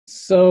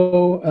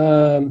So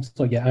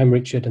yeah, I'm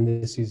Richard,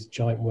 and this is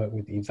joint work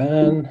with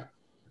Ivan.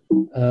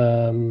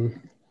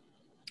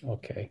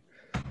 Okay,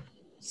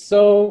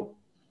 so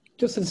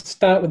just to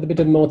start with a bit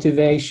of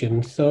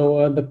motivation.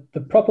 So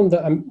the problem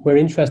that we're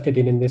interested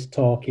in this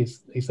talk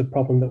is a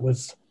problem that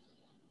was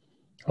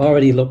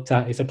already looked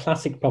at. It's a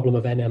classic problem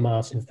of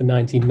NMR since the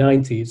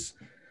 1990s.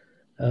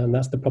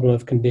 That's the problem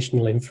of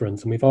conditional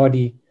inference, and we've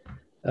already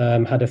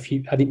had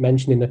it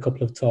mentioned in a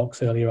couple of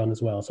talks earlier on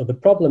as well. So the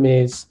problem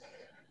is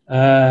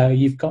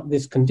you've got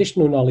this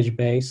conditional knowledge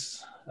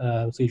base.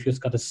 So you've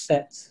just got a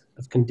set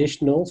of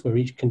conditionals where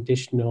each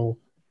conditional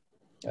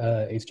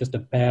is just a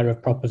pair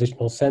of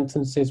propositional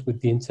sentences with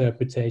the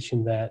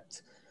interpretation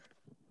that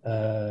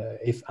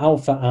if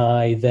alpha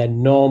I,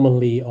 then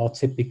normally or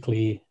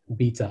typically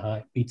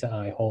beta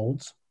I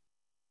holds.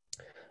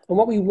 And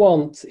what we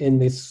want in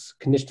this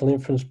conditional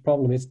inference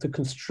problem is to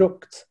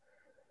construct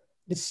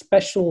this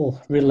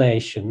special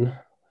relation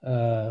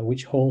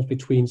which holds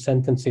between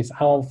sentences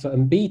alpha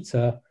and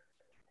beta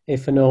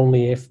if and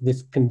only if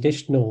this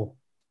conditional,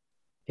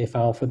 if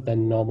alpha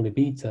then normally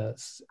beta,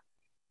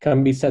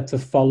 can be said to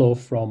follow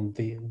from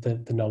the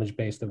knowledge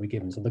base that we're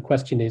given. So the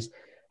question is,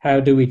 how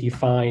do we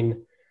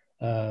define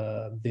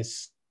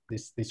this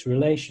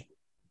relation?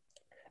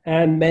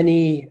 And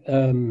many,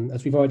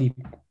 as we've already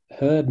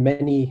heard,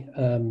 many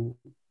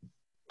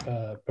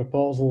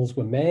proposals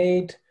were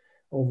made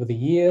over the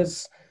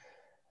years,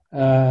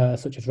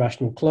 such as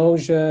rational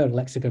closure,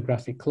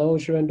 lexicographic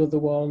closure, and other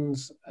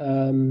ones.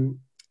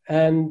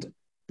 And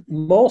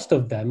most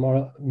of them,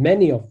 or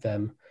many of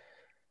them,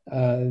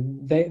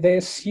 they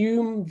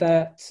assume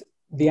that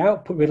the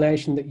output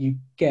relation that you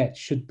get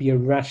should be a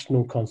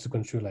rational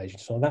consequence relation.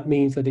 So that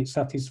means that it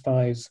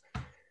satisfies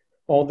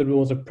all the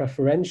rules of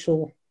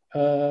preferential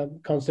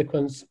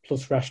consequence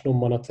plus rational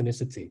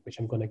monotonicity, which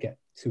I'm going to get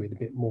to it a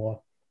bit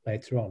more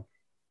later on.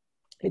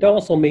 It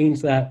also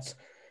means that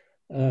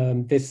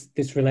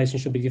this relation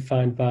should be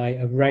defined by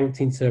a ranked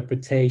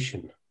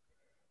interpretation.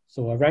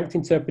 So a ranked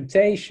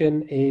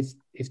interpretation is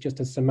just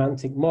a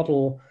semantic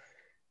model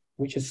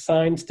which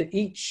assigns to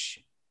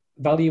each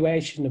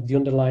valuation of the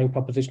underlying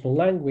propositional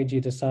language,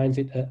 it assigns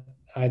it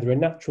either a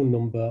natural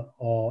number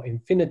or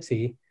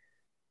infinity,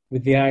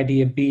 with the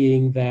idea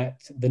being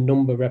that the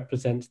number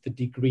represents the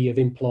degree of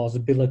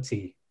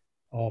implausibility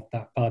of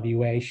that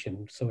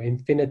valuation. So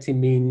infinity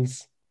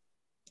means,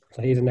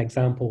 so here's an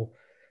example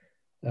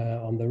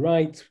on the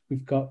right,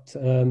 we've got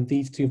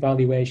these two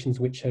valuations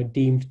which are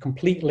deemed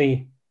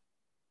completely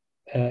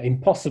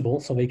impossible,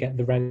 so they get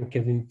the rank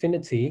of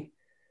infinity,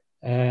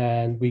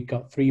 and we've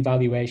got three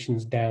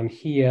valuations down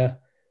here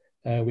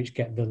which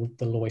get the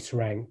lowest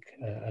rank,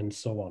 and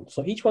so on.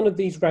 So each one of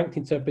these ranked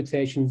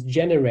interpretations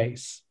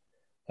generates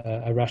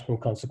a rational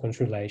consequence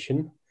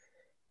relation.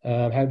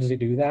 How does it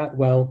do that?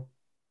 Well,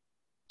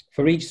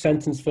 for each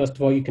sentence, first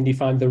of all, you can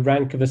define the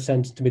rank of a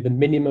sentence to be the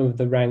minimum of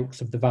the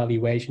ranks of the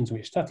valuations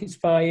which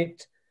satisfy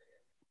it.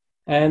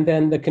 And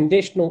then the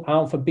conditional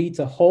alpha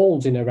beta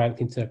holds in a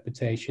ranked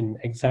interpretation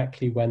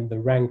exactly when the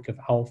rank of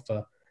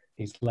alpha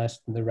is less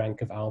than the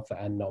rank of alpha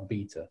and not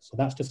beta. So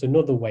that's just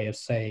another way of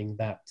saying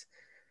that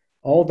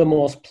all the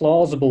most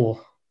plausible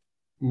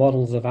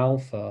models of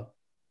alpha,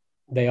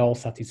 they all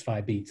satisfy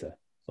beta.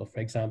 So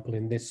for example,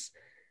 in this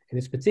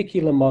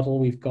particular model,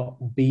 we've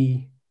got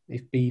B,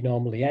 if B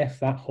normally F,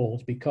 that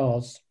holds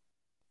because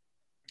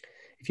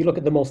if you look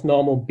at the most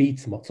normal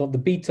beta model, so the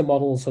beta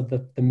models are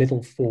the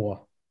middle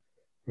four,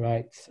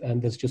 right?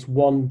 And there's just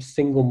one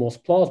single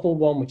most plausible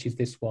one, which is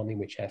this one in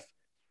which F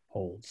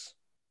holds.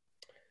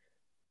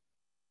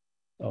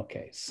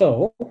 Okay,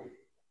 so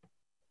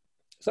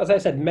as I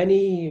said,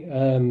 many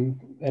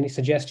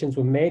suggestions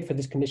were made for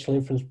this conditional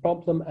inference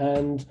problem,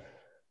 and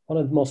one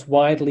of the most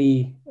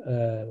widely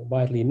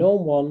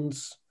known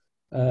ones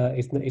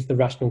is the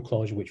rational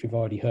closure, which we've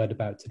already heard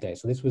about today.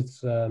 So this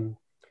was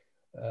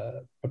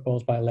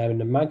proposed by Levin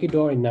and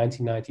Magidor in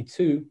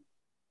 1992.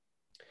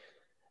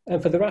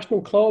 And for the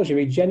rational closure,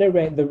 we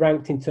generate the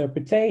ranked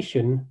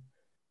interpretation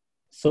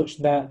such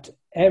that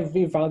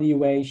every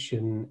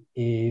valuation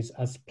is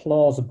as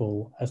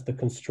plausible as the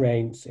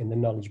constraints in the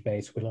knowledge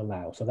base will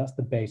allow. So that's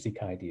the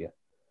basic idea.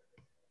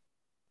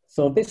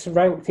 So this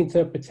ranked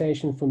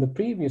interpretation from the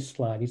previous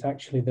slide is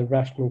actually the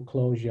rational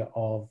closure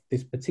of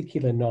this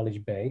particular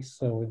knowledge base.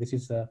 So this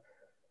is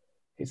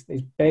it's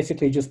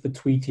basically just the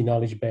Tweety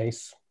knowledge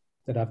base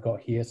that I've got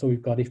here. So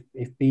we've got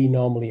if B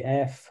normally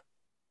F,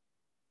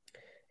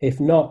 if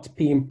not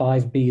P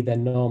implies B,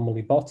 then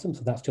normally bottom.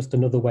 So that's just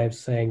another way of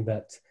saying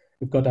that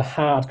we've got a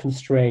hard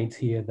constraint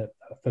here that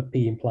for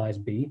P implies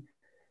B,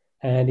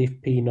 and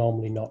if P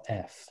normally not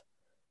F.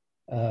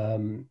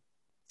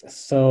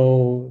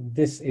 So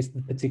this is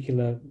the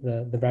particular,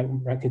 the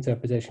rank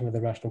interpretation of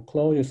the rational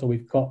closure. So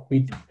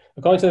according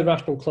to the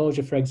rational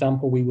closure, for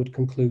example, we would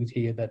conclude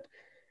here that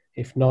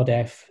if not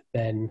F,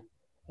 then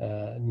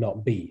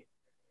not B.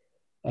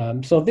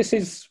 So this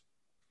is,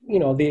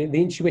 the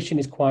intuition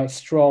is quite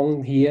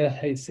strong here.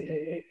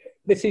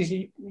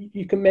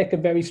 You can make a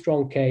very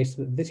strong case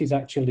that this is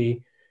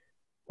actually,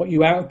 what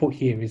you output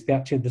here is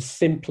actually the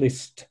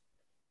simplest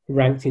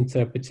ranked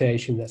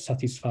interpretation that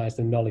satisfies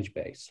the knowledge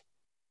base.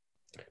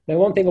 Now,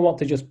 one thing I want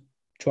to just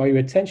draw your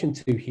attention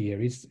to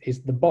here is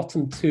the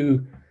bottom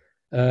two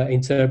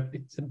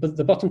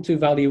the bottom two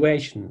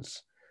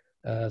valuations.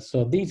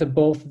 So these are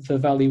both the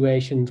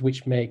valuations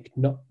which make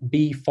not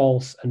B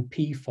false and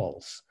P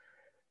false.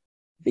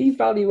 These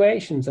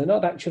valuations are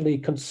not actually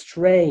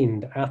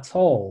constrained at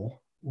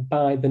all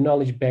by the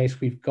knowledge base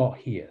we've got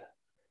here.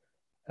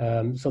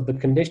 So the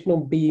conditional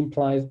B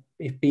implies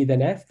if B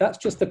then F, that's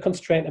just a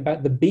constraint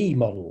about the B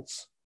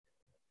models.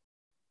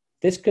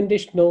 This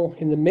conditional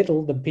in the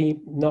middle, the P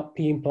not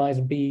P implies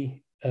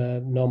B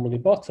normally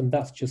bottom,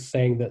 that's just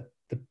saying that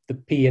the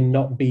P and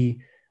not B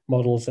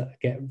models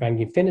get rank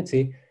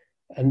infinity.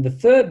 And the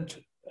third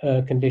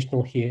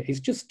conditional here is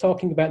just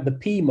talking about the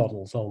P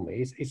models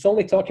only. It's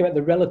only talking about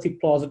the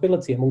relative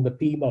plausibility among the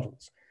P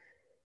models.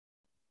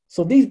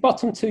 So these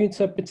bottom two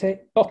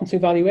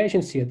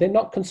valuations here, they're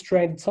not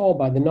constrained at all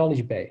by the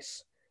knowledge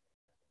base.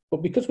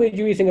 But because we're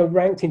using a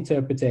ranked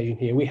interpretation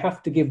here, we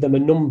have to give them a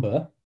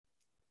number,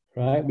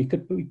 right? We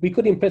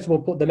could in principle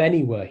put them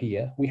anywhere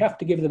here. We have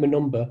to give them a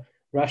number.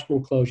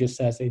 Rational closure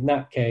says in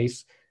that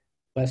case,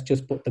 let's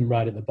just put them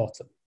right at the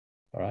bottom.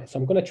 All right, so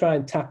I'm going to try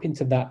and tap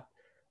into that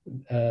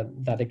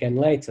again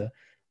later.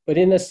 But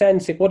in a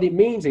sense, what it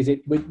means is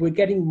we're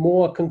getting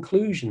more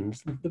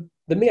conclusions.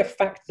 The mere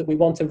fact that we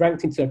want a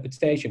ranked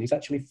interpretation is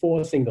actually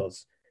forcing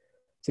us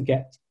to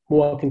get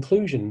more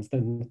conclusions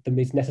than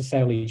is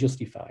necessarily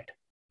justified.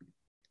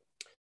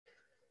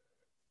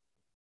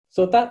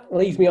 So that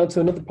leads me on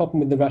to another problem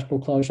with the rational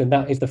closure, and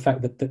that is the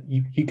fact that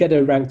you get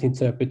a ranked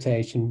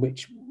interpretation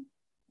which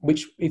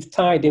is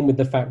tied in with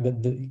the fact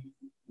that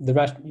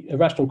a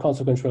rational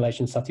consequence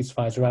relation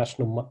satisfies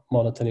rational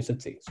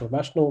monotonicity. So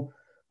rational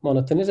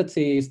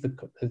monotonicity is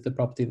the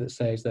property that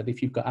says that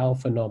if you've got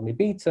alpha normally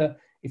beta,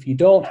 if you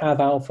don't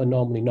have alpha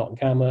normally not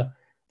gamma,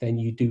 then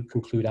you do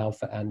conclude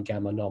alpha and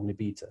gamma normally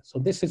beta. So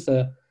this is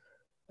a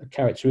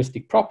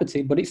characteristic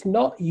property, but it's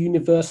not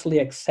universally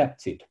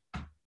accepted.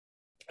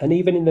 And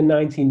even in the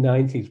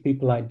 1990s,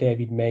 people like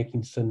David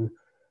Makinson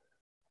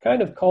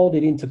kind of called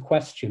it into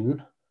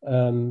question,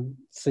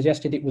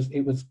 suggested it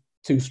was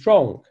too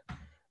strong.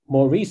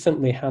 More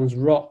recently, Hans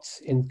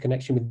Rott, in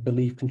connection with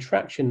belief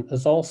contraction,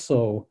 has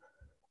also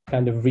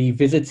kind of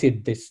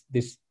revisited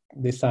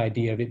this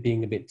idea of it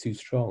being a bit too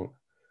strong.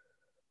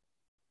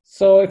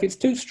 So if it's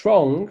too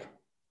strong,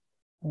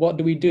 what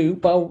do we do?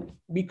 Well,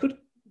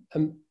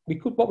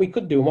 what we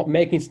could do, and what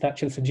Makinson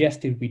actually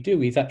suggested we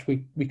do, is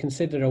actually we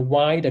consider a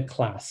wider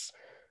class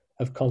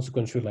of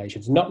consequence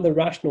relations, not the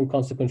rational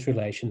consequence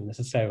relation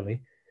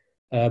necessarily,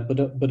 but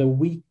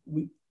a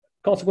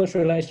consequence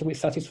relation which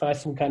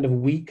satisfies some kind of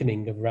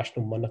weakening of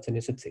rational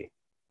monotonicity.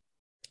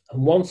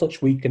 And one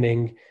such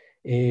weakening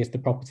is the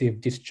property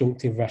of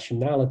disjunctive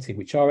rationality,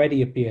 which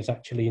already appears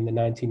actually in the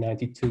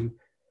 1992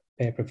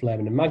 paper of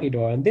Lehman and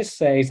Magidor. And this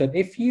says that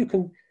if you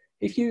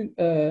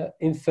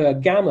infer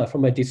gamma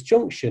from a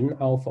disjunction,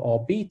 alpha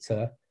or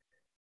beta,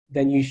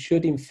 then you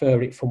should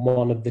infer it from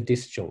one of the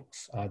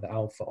disjuncts, either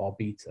alpha or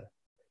beta.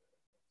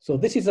 So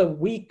this is a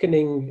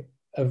weakening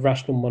of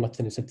rational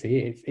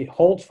monotonicity. It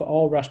holds for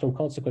all rational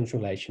consequence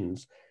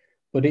relations,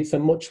 but it's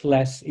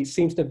it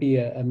seems to be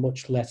a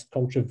much less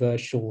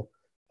controversial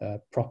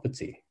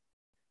property.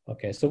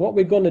 Okay, so what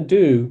we're going to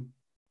do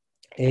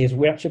is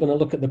we're actually going to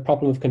look at the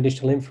problem of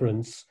conditional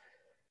inference,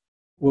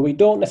 where we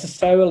don't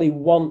necessarily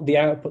want the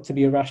output to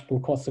be a rational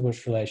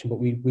consequence relation, but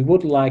we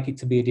would like it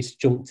to be a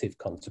disjunctive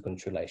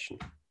consequence relation.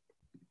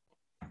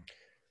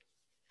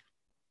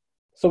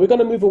 So we're going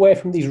to move away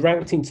from these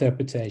ranked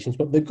interpretations,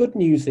 but the good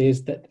news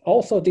is that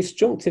also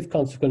disjunctive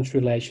consequence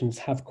relations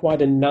have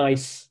quite a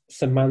nice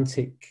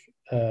semantics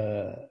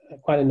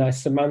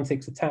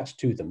attached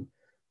to them,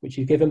 which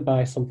is given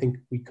by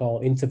something we call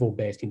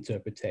interval-based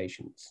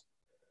interpretations.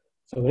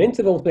 So an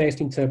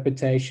interval-based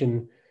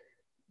interpretation,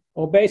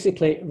 or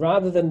basically,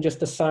 rather than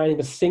just assigning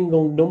a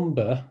single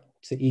number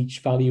to each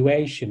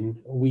valuation,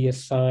 we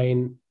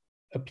assign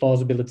a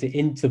plausibility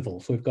interval.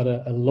 So we've got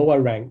a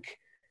lower rank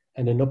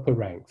and an upper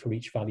rank for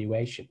each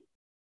valuation.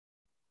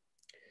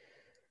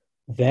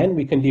 Then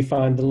we can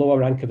define the lower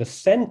rank of a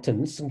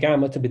sentence,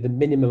 gamma, to be the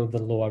minimum of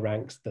the lower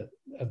ranks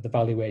of the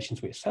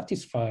valuations which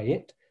satisfy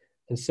it,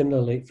 and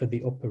similarly for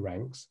the upper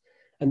ranks.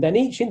 And then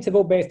each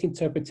interval-based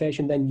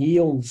interpretation then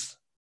yields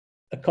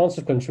a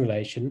consequence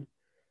relation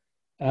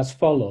as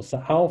follows.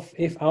 So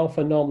if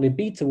alpha normally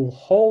beta will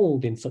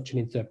hold in such an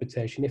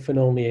interpretation if and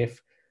only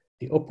if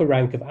the upper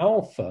rank of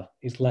alpha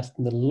is less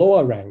than the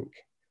lower rank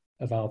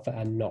of alpha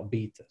and not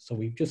beta. So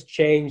we've just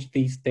changed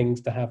these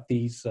things to have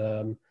these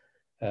upper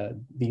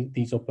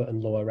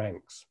and lower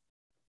ranks.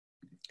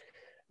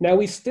 Now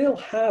we still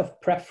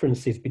have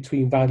preferences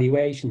between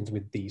valuations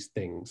with these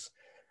things,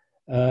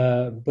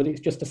 but it's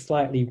just a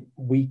slightly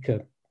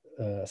weaker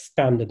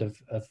standard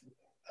of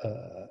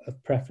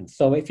preference.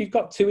 So if you've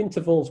got two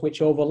intervals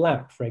which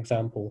overlap, for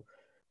example,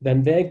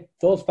 then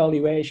those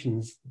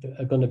valuations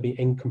are going to be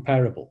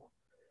incomparable.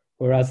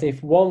 Whereas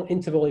if one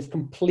interval is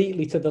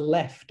completely to the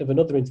left of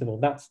another interval,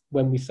 that's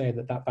when we say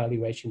that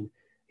valuation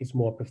is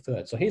more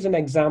preferred. So here's an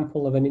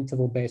example of an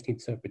interval-based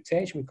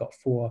interpretation. We've got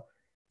 4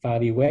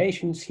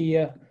 valuations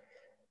here,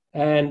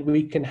 and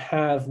we can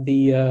have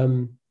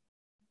the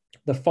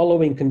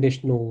following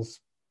conditionals.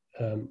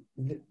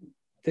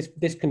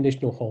 This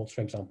conditional holds,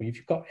 for example. If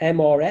you've got M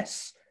or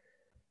S,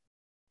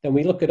 then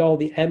we look at all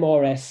the M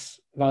or S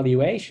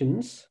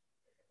valuations,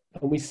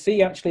 and we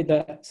see actually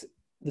that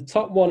the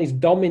top one is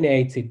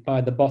dominated by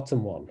the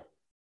bottom one,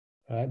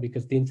 right?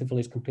 Because the interval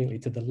is completely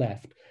to the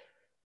left.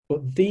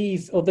 But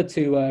these other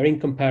 2 are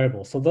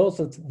incomparable. So those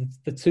are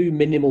the 2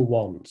 minimal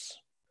ones,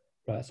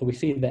 right? So we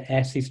see that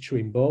S is true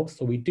in both.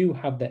 So we do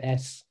have the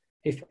S,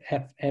 if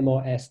M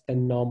or S,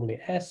 then normally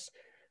S.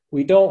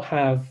 We don't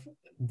have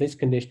this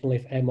conditional,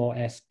 if M or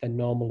S, then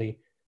normally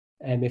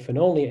M, if and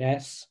only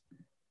S.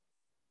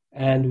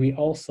 And we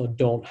also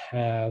don't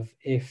have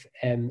if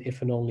M,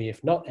 if and only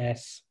if not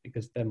S,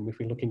 because then if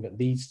we're looking at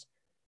these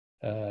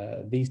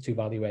 2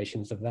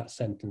 valuations of that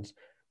sentence,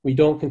 we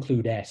don't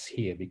conclude S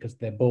here because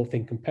they're both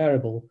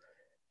incomparable,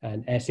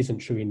 and S isn't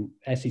true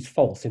S is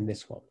false in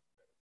this one.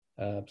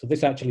 So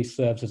this actually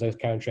serves as a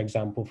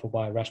counterexample for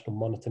why rational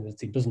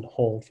monotonicity doesn't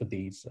hold for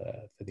these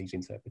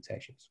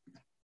interpretations.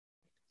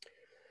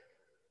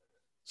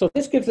 So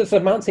this gives us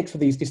semantics for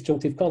these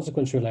disjunctive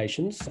consequence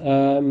relations.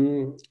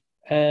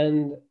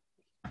 And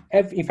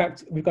in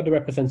fact, we've got a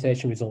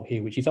representation result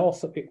here, which is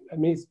also, I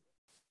mean, it's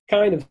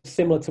kind of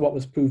similar to what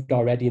was proved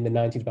already in the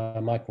 90s by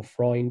Michael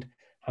Freund.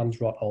 Hans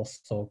Rott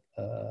also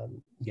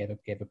gave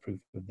a proof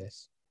of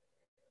this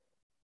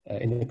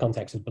in the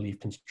context of belief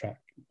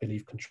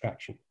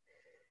contraction.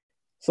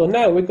 So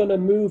now we're going to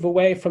move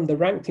away from the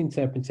ranked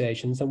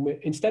interpretations, and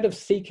instead of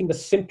seeking the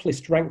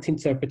simplest ranked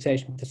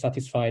interpretation to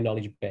satisfy a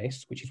knowledge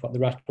base, which is what the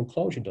rational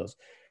closure does,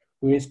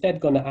 we're instead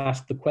going to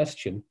ask the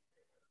question,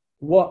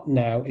 what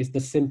now is the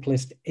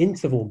simplest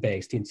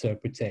interval-based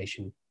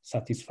interpretation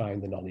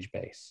satisfying the knowledge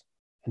base?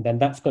 And then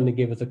that's going to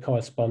give us a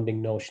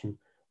corresponding notion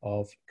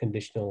of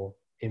conditional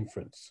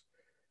inference.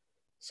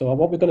 So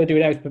what we're going to do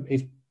now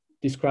is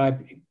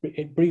describe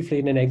briefly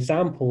in an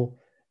example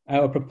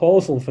our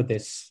proposal for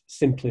this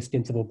simplest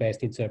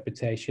interval-based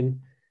interpretation,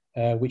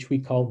 which we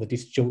call the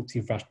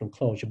disjunctive rational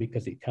closure,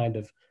 because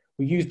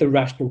we use the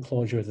rational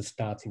closure as a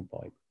starting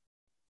point.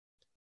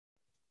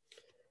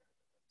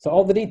 So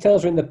all the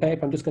details are in the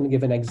paper. I'm just going to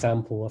give an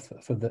example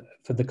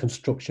for the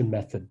construction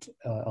method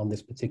on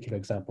this particular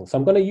example. So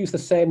I'm going to use the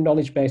same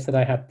knowledge base that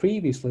I had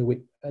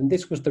previously, and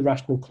this was the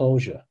rational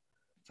closure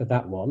for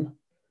that one.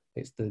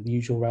 It's the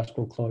usual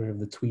rational closure of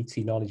the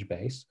Tweety knowledge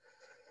base.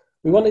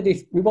 We want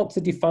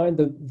to define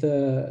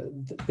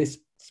this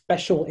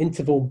special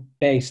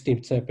interval-based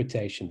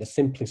interpretation, the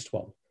simplest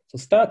one. So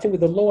starting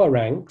with the lower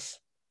ranks,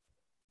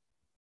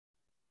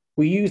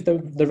 we use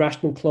the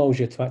rational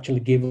closure to actually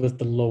give us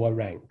the lower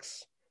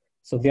ranks.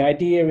 So the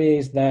idea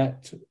is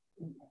that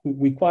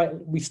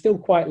we still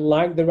quite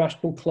like the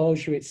rational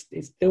closure. It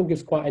still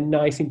gives quite a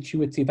nice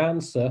intuitive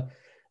answer.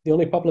 The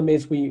only problem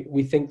is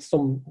we think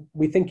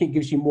it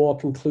gives you more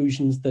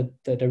conclusions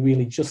that are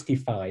really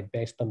justified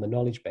based on the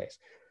knowledge base.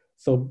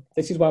 So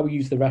this is why we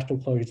use the rational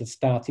closure as a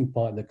starting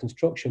point in the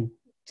construction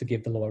to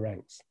give the lower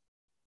ranks.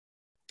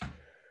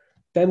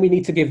 Then we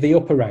need to give the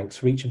upper ranks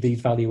for each of these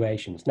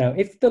valuations. Now,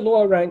 if the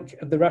lower rank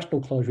of the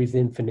rational closure is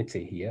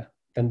infinity here,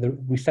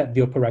 then we set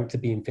the upper rank to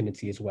be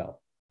infinity as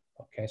well.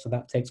 Okay, so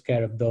that takes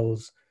care of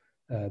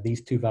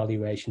these 2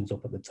 valuations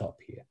up at the top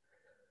here.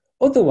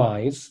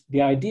 Otherwise,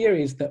 the idea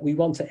is that we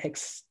want to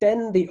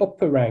extend the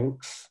upper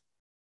ranks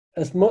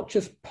as much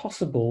as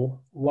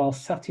possible while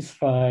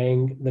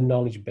satisfying the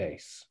knowledge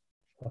base.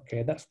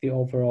 Okay, that's the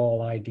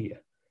overall idea.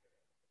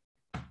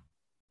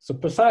 So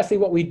precisely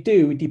what we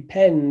do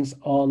depends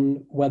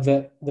on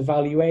whether the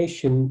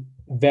valuation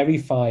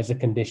verifies a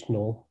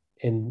conditional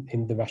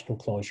in the rational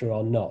closure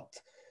or not.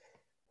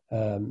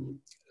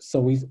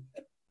 So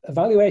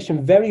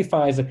evaluation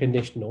verifies a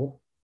conditional.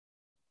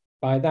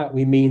 By that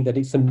we mean that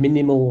it's a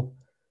minimal,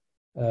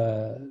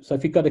 so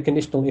if you've got a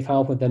conditional if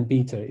alpha then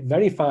beta, it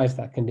verifies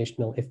that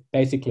conditional if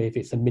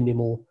it's a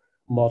minimal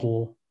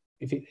model,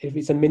 if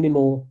it's a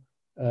minimal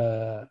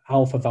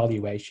alpha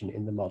valuation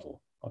in the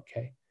model,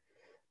 okay?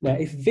 Now,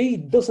 if V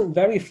doesn't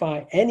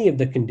verify any of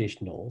the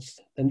conditionals,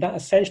 then that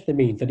essentially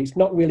means that it's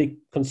not really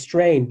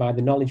constrained by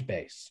the knowledge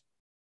base.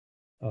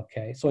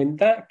 Okay, so in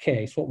that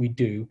case, what we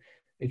do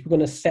is we're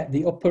going to set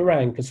the upper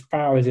rank as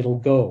far as it'll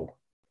go.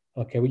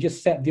 Okay, we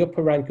just set the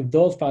upper rank of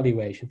those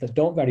valuations that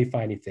don't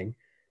verify anything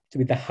to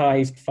be the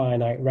highest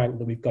finite rank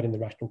that we've got in the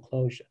rational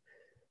closure.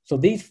 So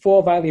these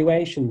 4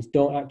 valuations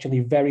don't actually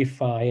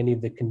verify any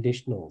of the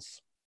conditionals.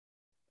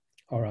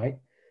 All right,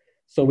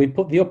 so we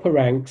put the upper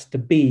ranks to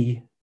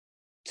be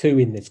 2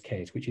 in this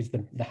case, which is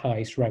the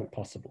highest rank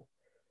possible.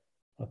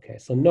 Okay,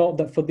 so note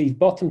that for these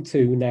bottom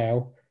 2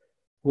 now,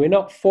 we're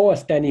not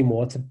forced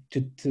anymore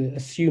to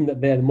assume that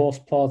they're the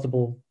most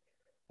plausible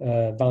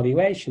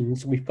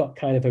valuations. We've got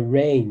kind of a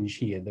range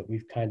here that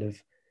we've kind of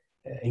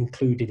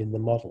included in the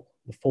model,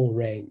 the full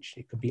range.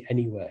 It could be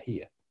anywhere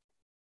here.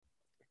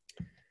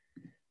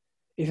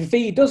 If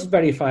V does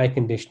verify a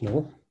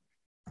conditional,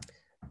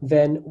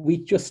 then we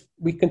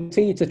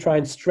continue to try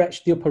and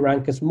stretch the upper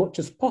rank as much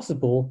as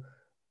possible,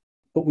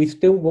 but we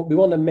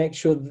want to make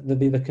sure that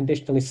the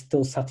conditional is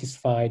still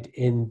satisfied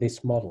in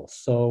this model.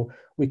 So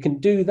we can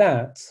do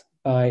that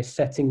by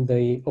setting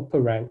the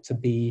upper rank to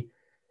be,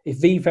 if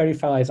V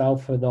verifies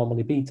alpha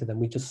normally beta, then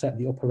we just set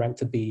the upper rank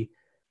to be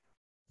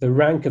the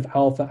rank of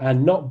alpha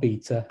and not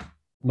beta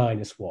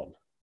minus 1,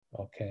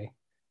 okay?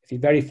 If it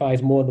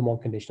verifies more than one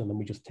conditional, then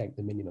we just take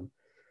the minimum.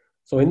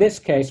 So in this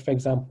case, for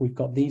example, we've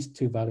got these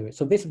two valuations.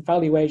 So this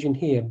valuation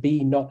here,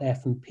 B not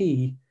F and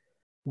P,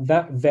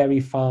 that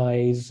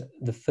verifies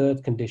the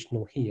third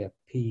conditional here,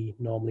 P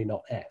normally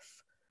not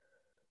F.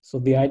 So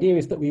the idea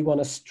is that we want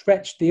to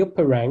stretch the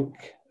upper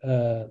rank,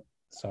 as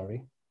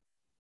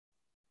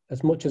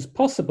much as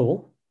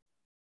possible,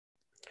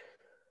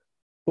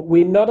 but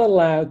we're not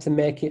allowed to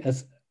make it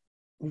as,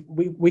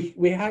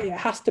 it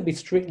has to be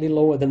strictly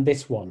lower than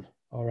this one,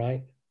 all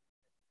right?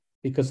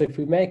 Because if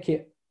we make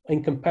it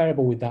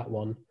incomparable with that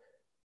one,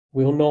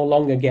 we'll no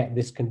longer get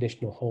this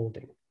conditional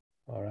holding,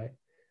 all right?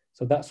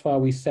 So that's why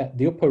we set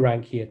the upper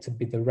rank here to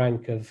be the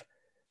rank of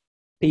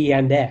P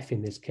and F,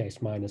 in this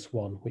case, minus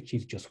 1, which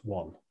is just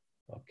 1,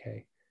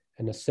 okay?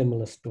 And a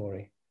similar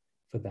story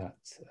for that,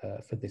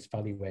 for this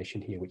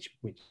valuation here, which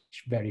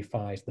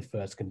verifies the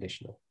first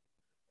conditional.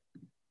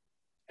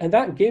 And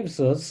that gives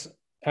us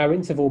our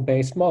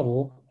interval-based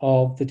model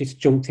of the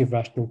disjunctive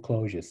rational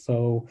closures.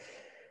 So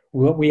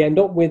what we end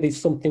up with is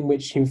something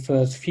which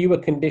infers fewer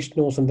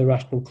conditionals than the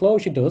rational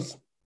closure does.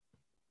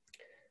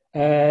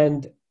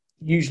 And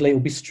usually it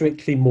will be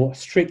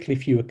strictly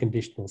fewer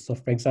conditionals. So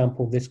for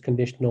example, this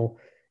conditional,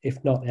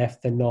 if not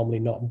F, then normally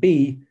not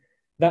B,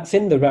 that's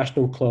in the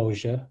rational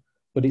closure,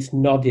 but it's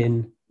not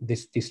in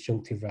this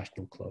disjunctive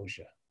rational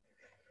closure.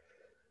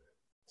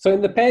 So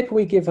in the paper,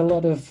 we give a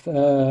lot of,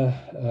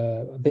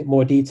 a bit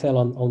more detail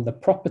on the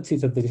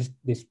properties of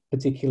this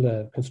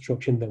particular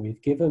construction that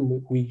we've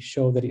given. We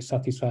show that it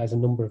satisfies a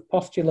number of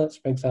postulates,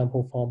 for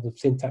example, forms of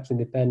syntax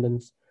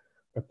independence,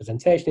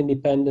 representation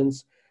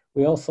independence.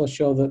 We also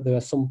show that there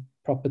are some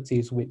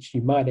properties which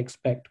you might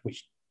expect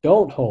which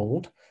don't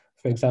hold.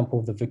 For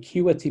example, the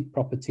vacuity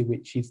property,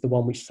 which is the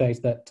one which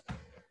says that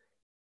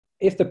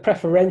if the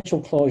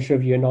preferential closure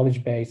of your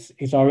knowledge base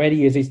is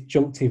already a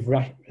disjunctive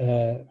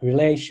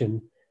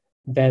relation,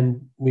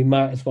 then we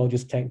might as well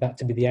just take that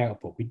to be the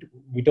output.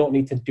 We don't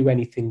need to do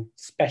anything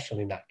special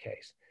in that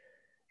case.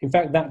 In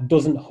fact, that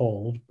doesn't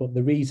hold, but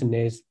the reason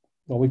is,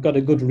 well, we've got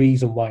a good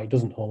reason why it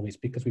doesn't hold. It's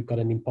because we've got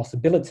an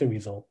impossibility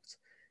result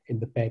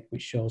in the paper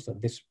which shows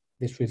that this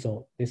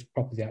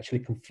property actually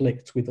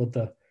conflicts with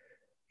other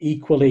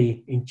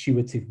equally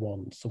intuitive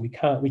ones. So we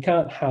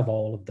can't have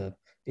all of the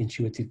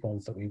intuitive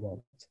ones that we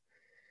want.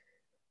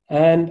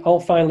 And I'll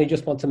finally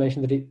just want to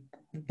mention that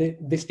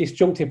this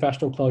disjunctive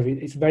rational closure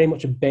is very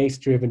much a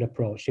base-driven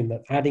approach, in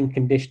that adding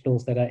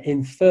conditionals that are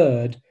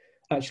inferred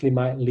actually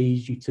might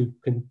lead you to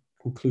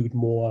conclude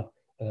more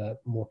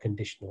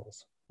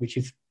conditionals, which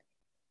is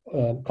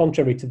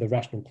contrary to the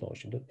rational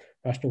closure. The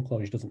rational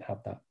closure doesn't have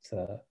that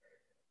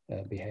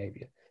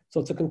behavior.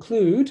 So to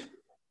conclude,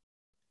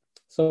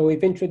 so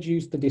we've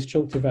introduced the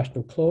disjunctive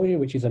rational closure,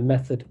 which is a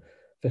method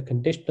for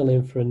conditional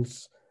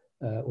inference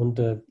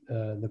under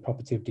the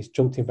property of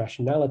disjunctive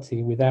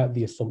rationality without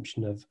the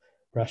assumption of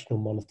rational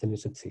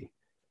monotonicity.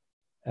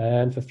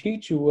 And for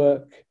future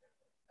work,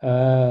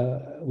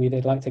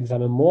 we'd like to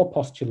examine more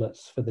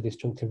postulates for the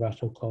disjunctive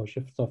rational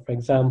closure. So for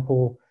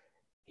example,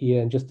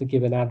 here, and just to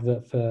give an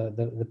advert for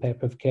the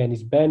paper of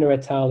Kern-Isberner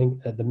et al.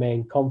 At the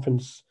main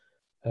conference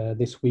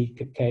this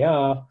week at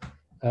KR,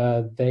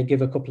 they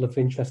give a couple of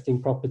interesting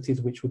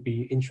properties which would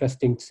be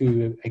interesting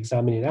to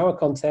examine in our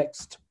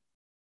context.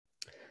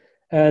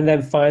 And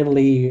then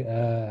finally,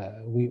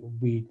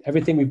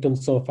 everything we've done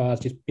so far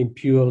has just been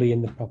purely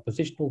in the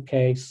propositional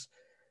case.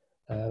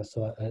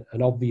 So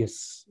an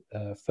obvious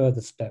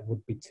further step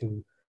would be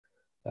to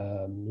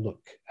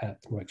look at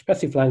more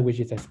expressive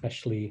languages,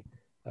 especially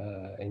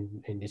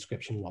in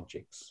description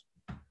logics.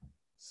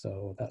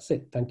 So that's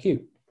it. Thank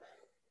you.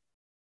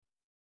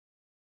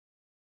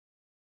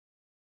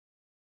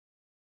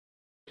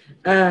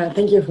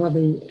 Thank you for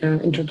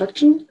the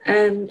introduction,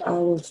 and I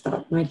will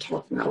start my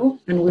talk now,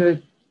 and we'll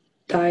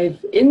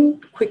dive in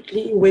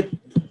quickly with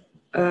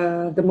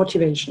the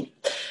motivation.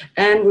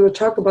 And we will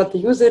talk about the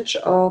usage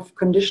of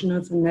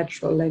conditionals in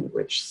natural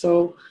language.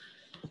 So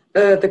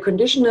the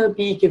conditional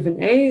B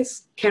given A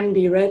can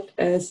be read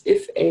as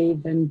if A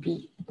then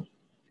B.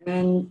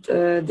 And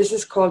this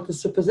is called the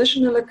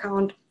suppositional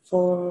account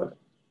for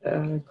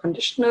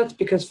conditionals,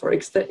 because for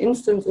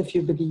instance, if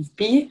you believe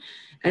B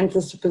and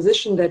the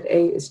supposition that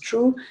A is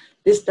true,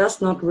 this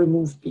does not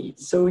remove B.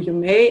 So you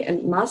may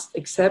and must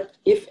accept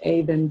if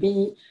A then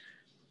B.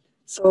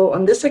 So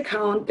on this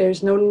account,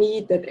 there's no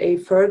need that A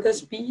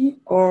furthers B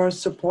or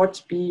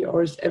supports B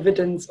or is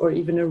evidence or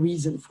even a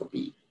reason for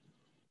B.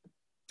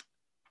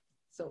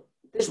 So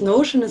this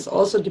notion is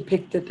also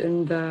depicted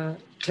in the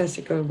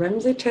classical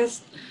Ramsey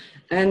test,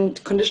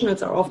 and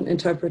conditionals are often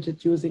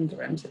interpreted using the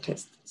Ramsey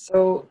test.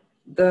 So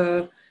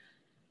the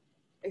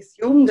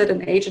assume that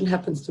an agent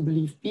happens to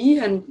believe B,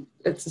 and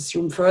let's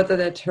assume further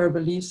that her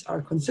beliefs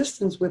are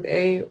consistent with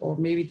A, or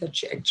maybe that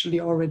she actually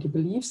already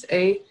believes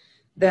A,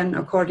 then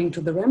according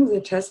to the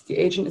Ramsey test, the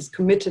agent is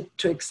committed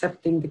to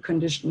accepting the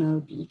conditional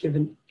B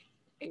given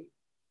A.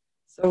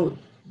 So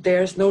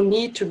there's no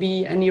need to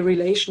be any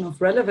relation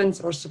of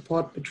relevance or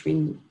support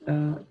between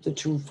the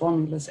two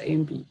formulas A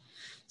and B.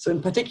 So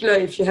in particular,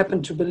 if you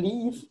happen to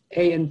believe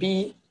A and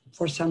B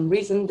for some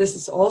reason, this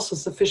is also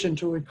sufficient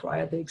to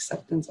require the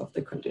acceptance of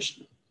the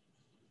conditional.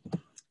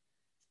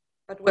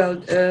 But well,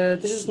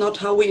 this is not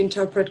how we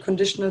interpret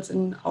conditionals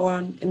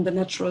in the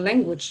natural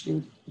language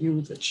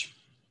usage.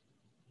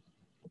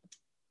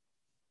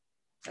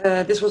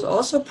 This was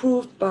also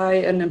proved by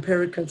an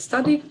empirical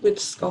study which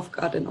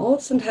Skofgard and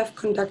Olsen have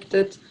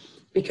conducted,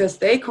 because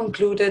they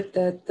concluded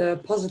that the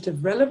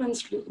positive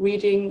relevance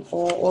reading,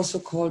 or also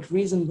called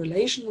reason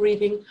relation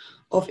reading,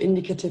 of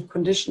indicative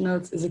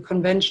conditionals is a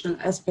conventional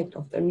aspect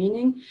of their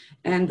meaning,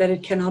 and that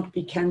it cannot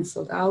be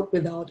cancelled out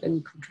without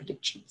any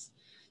contradictions.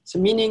 So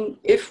meaning,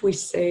 if we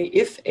say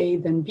if A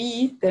then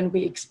B, then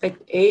we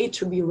expect A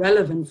to be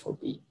relevant for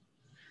B.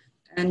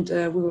 And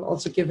we will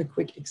also give a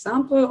quick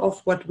example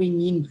of what we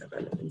mean by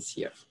relevance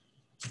here.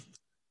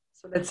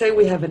 So let's say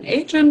we have an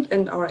agent,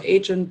 and our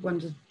agent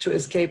wanted to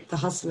escape the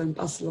hustle and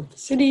bustle of the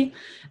city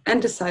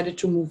and decided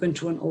to move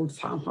into an old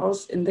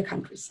farmhouse in the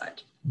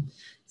countryside.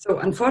 So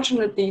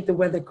unfortunately, the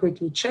weather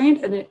quickly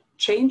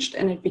changed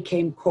and it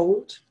became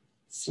cold,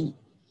 C.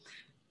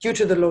 Due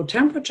to the low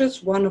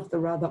temperatures, one of the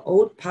rather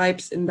old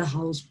pipes in the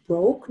house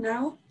broke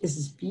now, this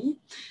is B,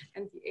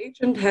 and the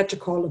agent had to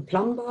call a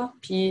plumber,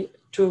 P,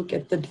 to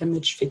get the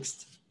damage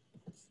fixed.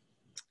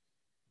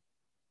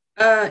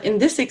 In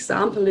this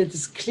example, it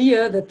is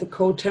clear that the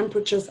cold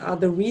temperatures are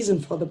the reason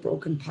for the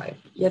broken pipe.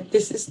 Yet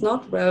this is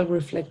not well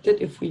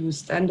reflected if we use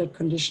standard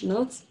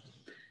conditionals.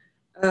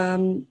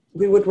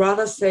 We would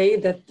rather say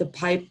that the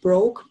pipe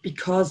broke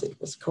because it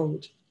was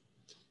cold.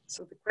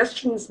 So the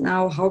question is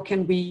now, how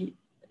can we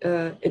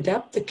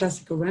adapt the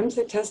classical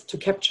Ramsey test to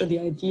capture the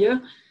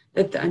idea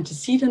that the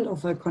antecedent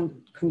of a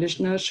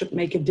conditional should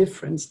make a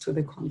difference to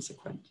the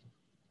consequent?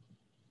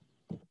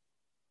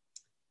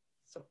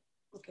 So,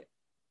 okay.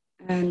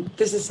 And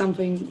this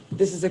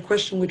is a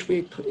question which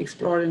we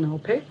explored in our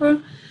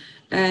paper.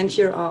 And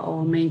here are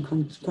our main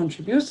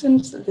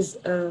contributions.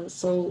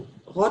 So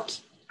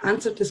Rott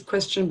answered this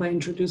question by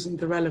introducing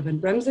the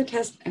relevant Ramsey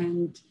test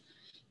and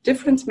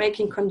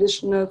difference-making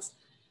conditionals,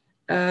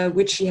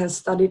 which he has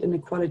studied in a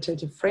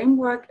qualitative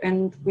framework.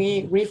 And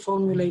we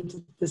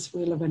reformulated this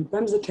relevant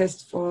Ramsey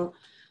test for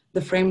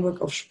the framework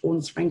of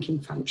Spohn's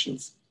ranking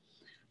functions.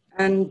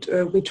 And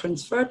we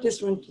transferred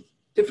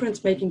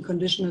difference-making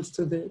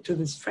conditionals to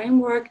this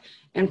framework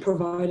and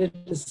provided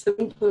a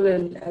simple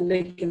and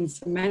elegant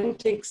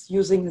semantics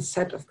using a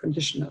set of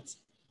conditionals.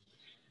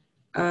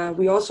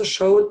 We also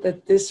showed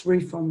that this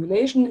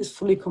reformulation is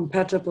fully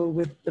compatible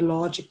with the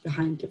logic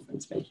behind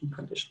difference-making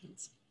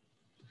conditionals.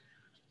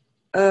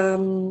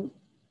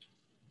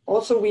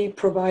 Also, we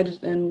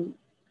provided an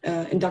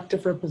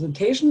inductive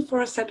representation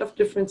for a set of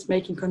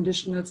difference-making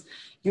conditionals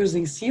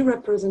using C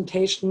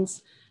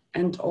representations,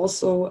 and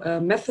also a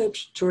method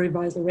to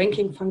revise a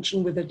ranking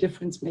function with a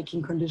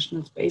difference-making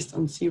conditionals based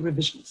on C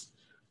revisions,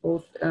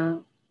 both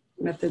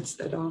methods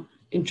that are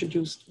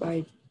introduced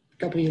by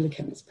Gabriele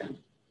Kern-Isberner.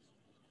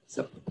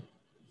 So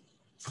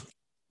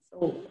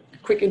a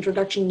quick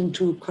introduction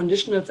into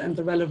conditionals and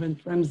the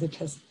relevant Ramsey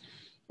test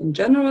in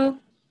general.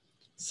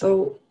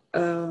 So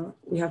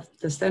we have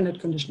the standard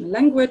conditional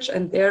language,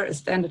 and there a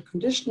standard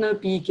conditional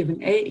B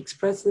given A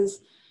expresses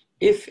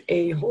if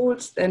A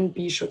holds, then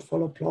B should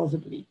follow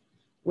plausibly,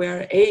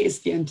 where A is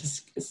the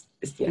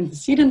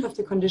antecedent of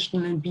the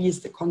conditional and B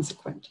is the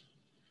consequent.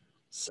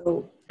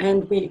 So,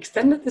 and we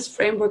extended this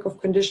framework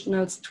of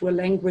conditionals to a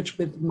language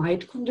with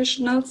might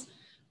conditionals,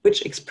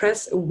 which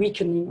express a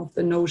weakening of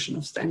the notion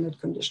of standard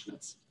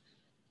conditionals.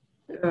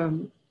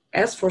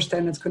 As for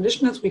standard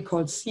conditionals, we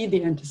call C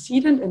the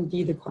antecedent and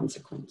D the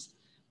consequent.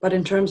 But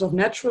in terms of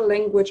natural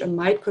language, a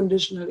might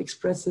conditional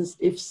expresses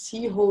if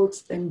C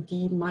holds, then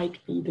D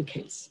might be the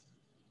case.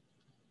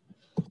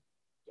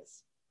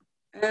 Yes.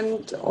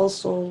 And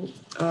also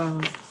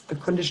the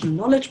conditional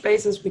knowledge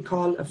basis we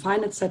call a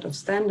finite set of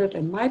standard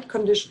and might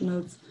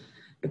conditionals,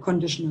 a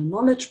conditional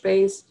knowledge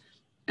base.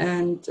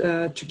 And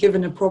to give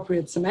an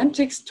appropriate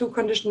semantics to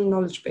conditional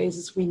knowledge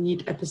bases, we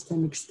need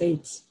epistemic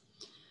states.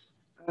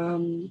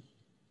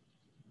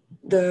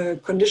 The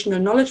conditional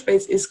knowledge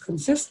base is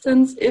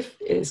consistent if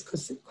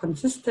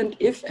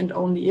and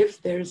only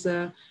if there's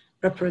a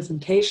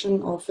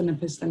representation of an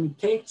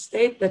epistemic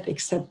state that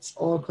accepts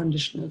all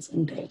conditionals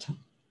in data.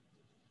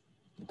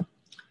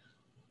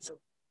 So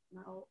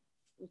now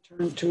we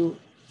turn to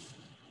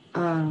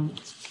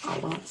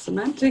our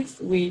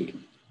semantics.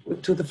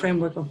 To the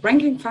framework of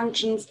ranking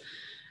functions,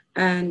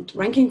 and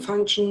ranking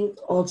functions,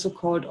 also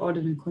called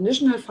ordinal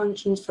conditional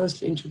functions,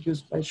 firstly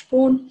introduced by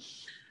Spohn,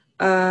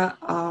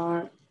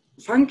 are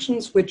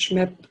functions which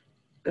map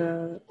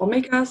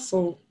omega,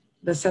 so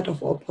the set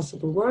of all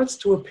possible worlds,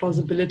 to a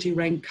plausibility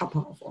rank kappa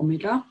of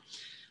omega.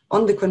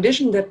 on the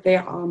condition that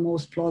there are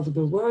most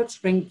plausible words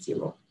ranked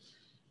 0.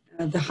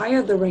 The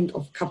higher the rank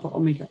of kappa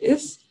omega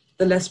is,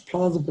 the less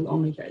plausible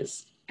omega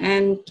is.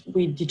 And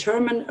we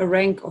determine a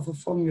rank of a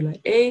formula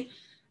A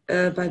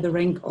by the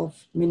rank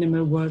of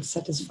minimal words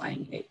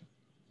satisfying A.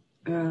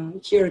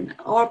 Here in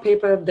our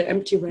paper, the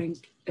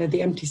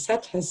empty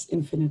set has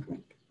infinite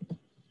rank.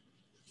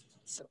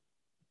 So,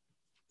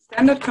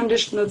 standard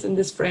conditionals in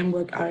this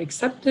framework are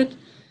accepted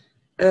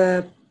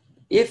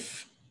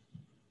if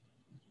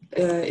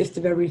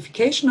the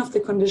verification of the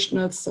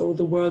conditionals, so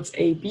the words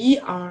A, B,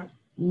 are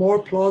more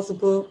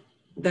plausible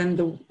than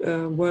the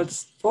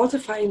words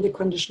falsifying the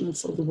conditionals,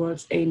 so the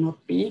words A, not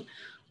B,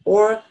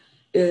 or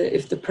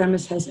if the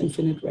premise has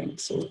infinite rank,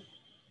 so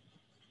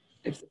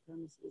if the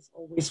premise is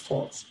always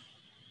false.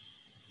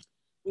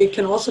 We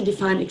can also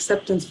define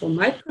acceptance for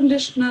might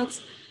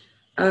conditionals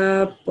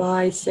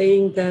by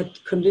saying that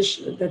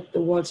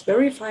the words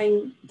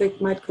verifying the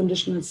might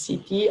conditionals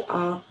CD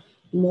are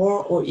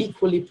more or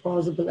equally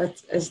plausible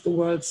as the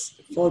words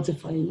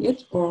falsifying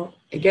it, or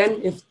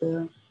again, if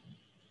the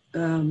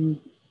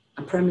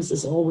premise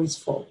is always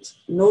false.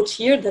 Note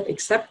here that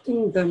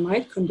accepting the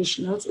might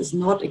conditionals is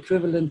not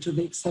equivalent to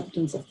the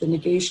acceptance of the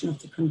negation of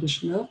the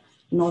conditional,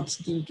 not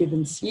D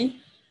given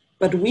C,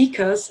 but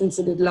weaker since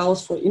it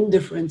allows for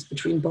indifference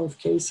between both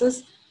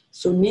cases,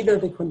 so neither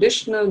the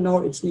conditional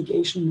nor its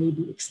negation may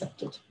be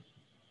accepted.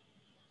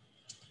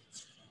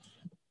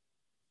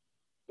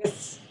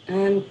 Yes,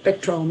 and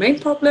back to our main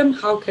problem,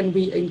 how can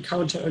we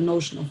encounter a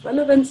notion of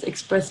relevance,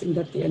 expressing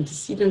that the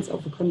antecedence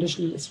of a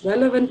conditional is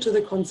relevant to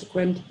the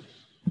consequent?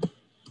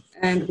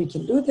 And we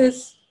can do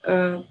this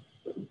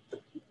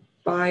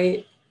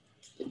by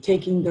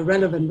taking the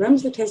relevant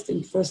Ramsey test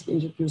first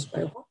introduced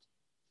by Rott.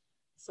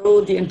 So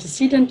the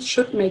antecedent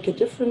should make a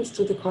difference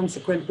to the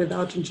consequent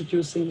without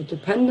introducing a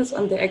dependence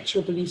on the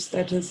actual belief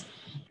status.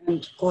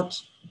 And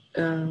Rott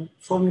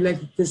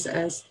formulated this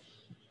as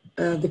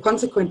the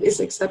consequent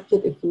is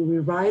accepted if we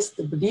revise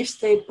the belief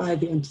state by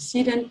the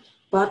antecedent,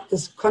 but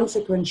this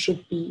consequent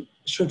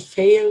should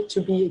fail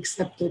to be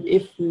accepted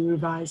if we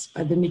revise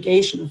by the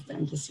negation of the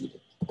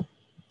antecedent.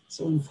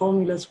 So in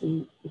formulas,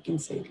 we can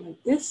say it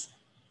like this.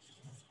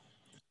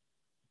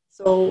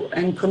 So,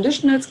 and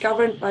conditionals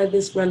governed by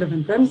this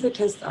relevant Ramsey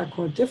test are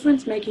called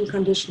difference-making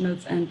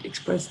conditionals and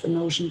express the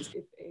notions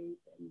if A,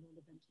 then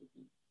relevantly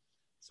B.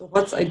 So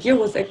Rott's idea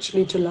was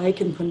actually to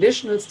liken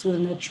conditionals to the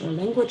natural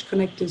language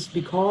connectives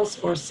because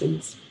or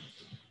since,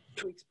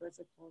 to express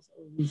a cause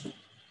or reason.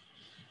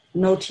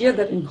 Note here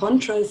that in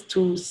contrast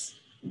to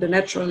the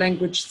natural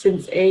language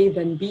since A,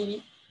 then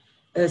B,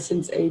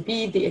 since A,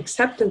 B, the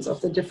acceptance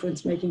of the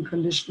difference-making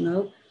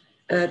conditional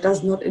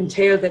does not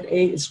entail that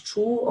A is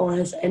true or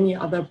has any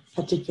other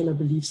particular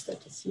belief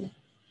status here.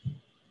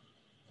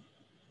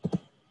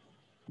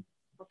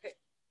 Okay,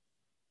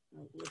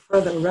 we'll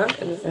further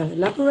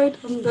elaborate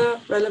on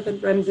the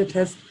relevant Ramsey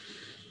test.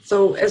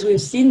 So as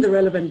we've seen, the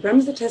relevant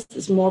Ramsey test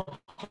is more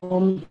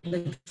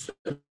complex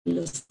than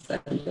the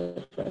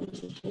standard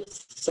Ramsey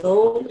test.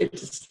 So it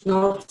is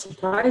not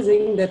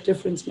surprising that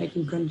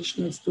difference-making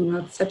conditionals do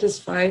not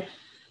satisfy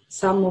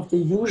some of the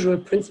usual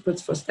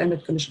principles for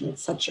standard conditionals,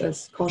 such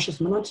as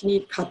cautious monotony,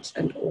 cut,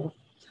 and or.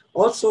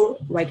 Also,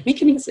 right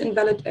weakening is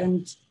invalid,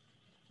 and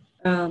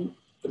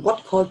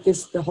Rott called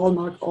this the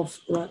hallmark of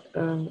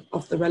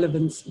the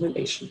relevance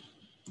relation.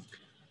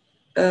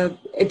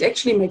 It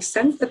actually makes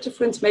sense that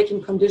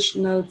difference-making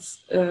conditionals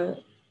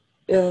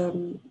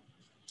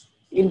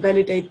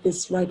invalidate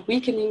this right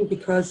weakening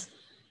because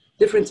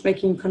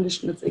difference-making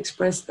conditionals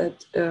express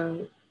that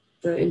the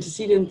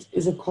antecedent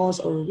is a cause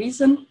or a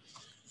reason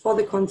for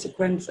the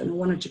consequence. And I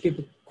wanted to give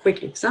a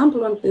quick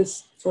example on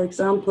this. For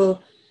example,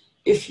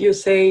 if you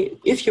say,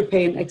 if you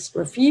pay an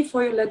extra fee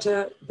for your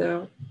letter,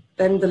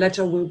 then the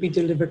letter will be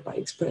delivered by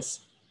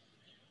express,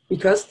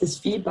 because this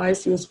fee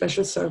buys you a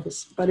special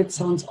service. But it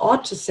sounds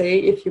odd to say,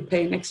 if you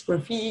pay an extra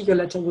fee, your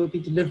letter will be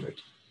delivered,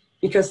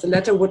 because the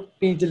letter would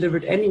be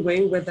delivered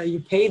anyway, whether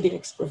you pay the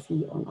extra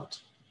fee or not.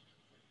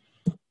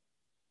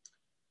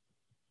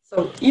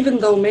 So even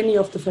though many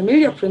of the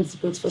familiar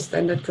principles for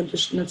standard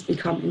conditionals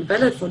become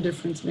invalid for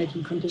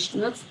difference-making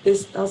conditionals,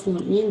 this does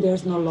not mean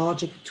there's no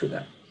logic to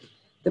them.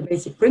 The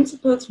basic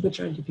principles, which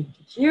are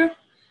depicted here,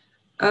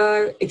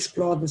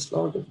 explore this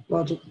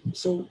logic.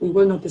 So we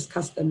will not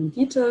discuss them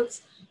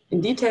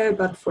in detail,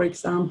 but for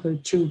example,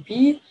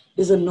 2b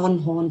is a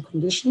non-Horn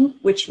condition,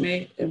 which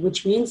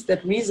means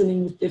that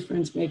reasoning with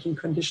difference-making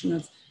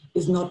conditionals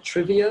is not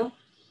trivial.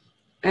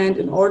 And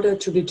in order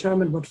to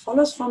determine what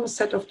follows from a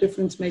set of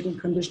difference-making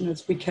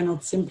conditionals, we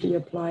cannot simply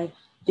apply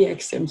the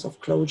axioms of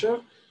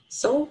closure.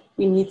 So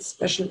we need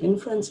special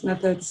inference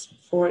methods,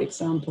 for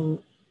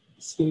example,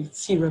 C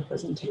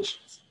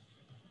representations.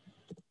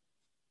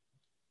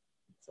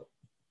 So,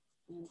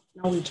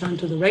 now we turn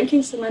to the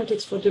ranking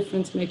semantics for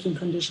difference-making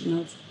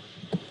conditionals.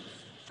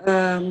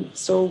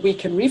 So we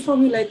can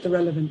reformulate the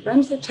relevant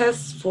Ramsey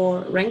tests for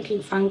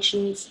ranking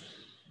functions.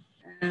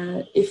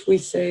 If we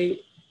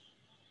say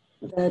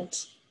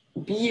that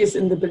B is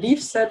in the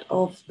belief set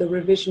of the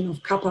revision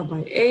of kappa by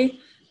A,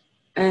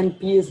 and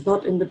B is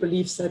not in the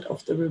belief set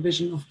of the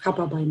revision of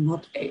kappa by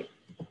not A.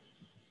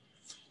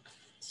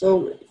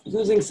 So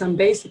using some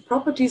basic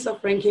properties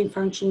of ranking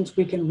functions,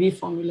 we can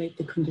reformulate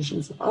the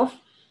conditions above,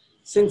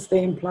 since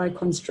they imply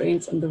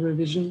constraints on the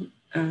revision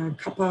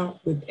kappa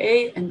with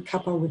A and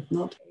kappa with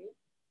not A.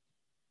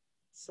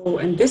 So,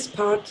 and this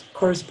part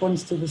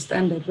corresponds to the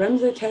standard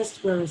Ramsey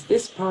test, whereas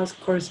this part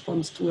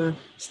corresponds to a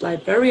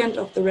slight variant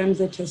of the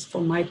Ramsey test for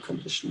might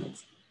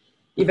conditionals.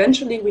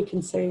 Eventually, we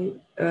can say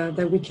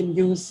that we can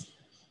use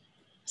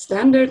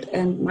standard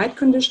and might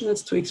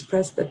conditionals to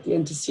express that the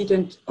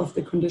antecedent of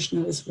the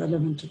conditional is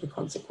relevant to the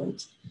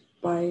consequence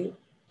by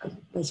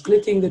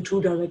splitting the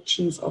two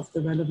directions of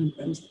the relevant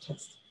Ramsey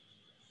test.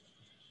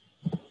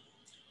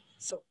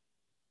 So,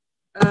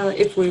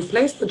 if we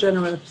replace the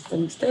general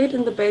epistemic state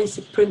in the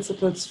basic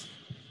principles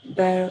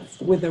there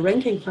with the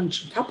ranking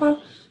function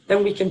kappa,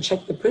 then we can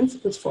check the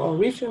principles for our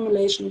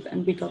reformulation,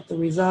 and we got the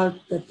result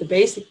that the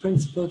basic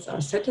principles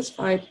are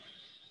satisfied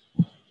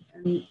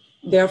and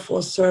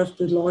therefore serve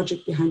the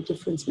logic behind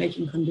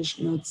difference-making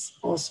conditionals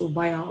also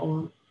via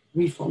our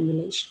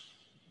reformulation.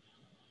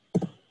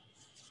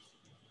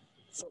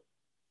 So,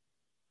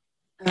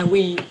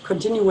 we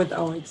continue with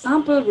our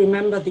example.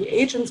 Remember, the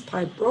agent's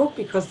pipe broke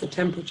because the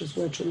temperatures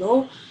were too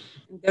low,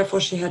 and therefore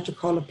she had to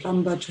call a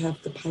plumber to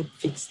have the pipe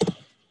fixed.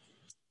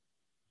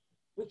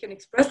 We can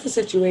express the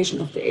situation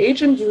of the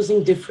agent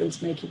using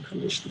difference-making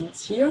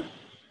conditionals here,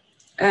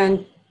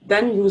 and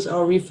then use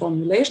our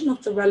reformulation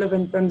of the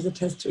relevant Ramsey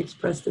test to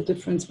express the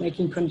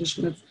difference-making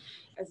conditionals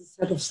as a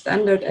set of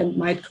standard and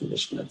might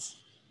conditionals.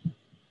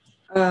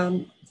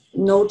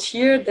 Note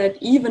here that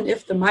even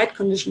if the might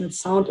conditionals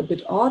sound a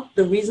bit odd,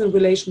 the reason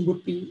relation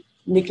would be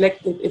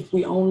neglected if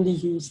we only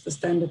use the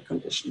standard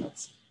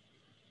conditionals.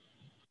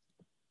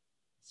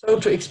 So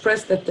to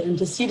express that the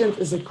antecedent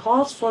is a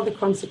cause for the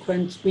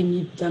consequence, we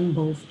need them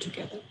both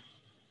together.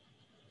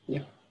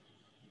 Yeah.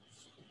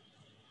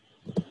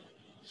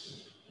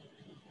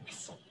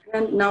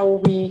 And now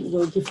we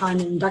will define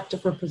an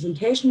inductive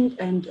representation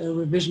and a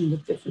revision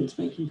with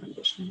difference-making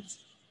conditions.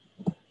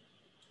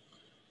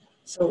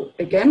 So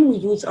again, we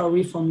use our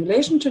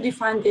reformulation to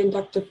define the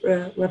inductive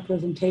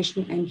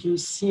representation and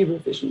use C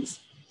revisions.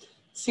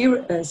 C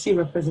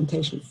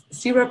representations.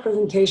 C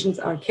representations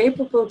are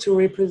capable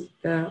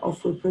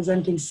of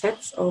representing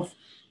sets of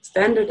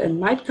standard and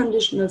might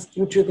conditionals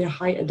due to their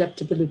high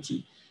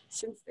adaptability,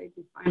 since they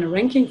define a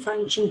ranking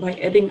function by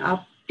adding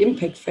up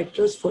impact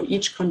factors for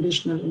each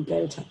conditional in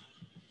delta.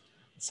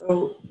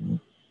 So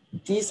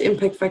these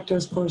impact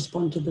factors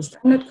correspond to the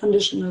standard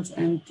conditionals,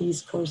 and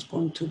these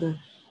correspond to the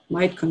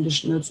might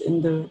conditionals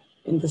in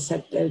the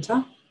set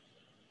delta.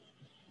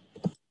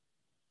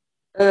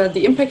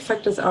 The impact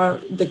factors are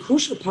the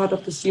crucial part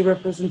of the C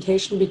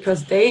representation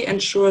because they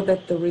ensure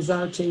that the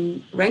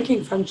resulting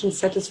ranking function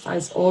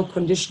satisfies all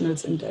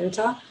conditionals in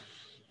delta,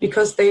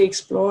 because they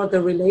explore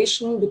the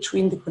relation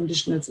between the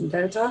conditionals in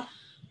delta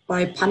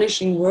by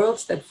punishing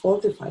worlds that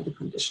falsify the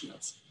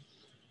conditionals.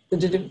 The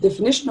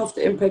definition of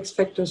the impact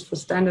factors for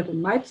standard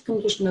and might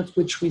conditionals,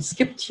 which we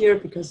skipped here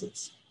because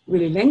it's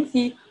really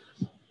lengthy,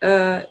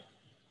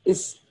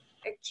 is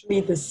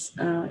actually the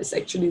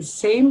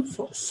same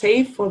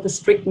save for the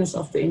strictness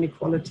of the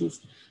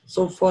inequalities.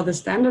 So for the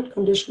standard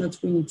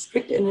conditionals, we need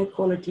strict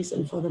inequalities,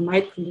 and for the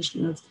might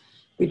conditionals,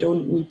 we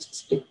don't need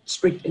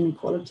strict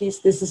inequalities.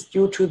 This is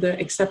due to the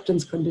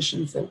acceptance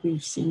conditions that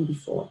we've seen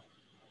before.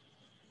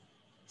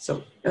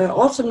 So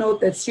also note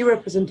that C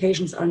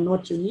representations are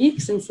not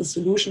unique, since the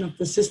solution of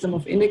the system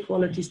of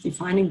inequalities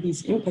defining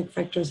these impact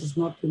factors is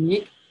not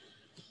unique.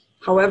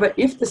 However,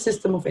 if the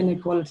system of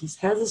inequalities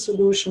has a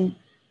solution,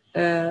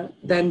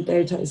 then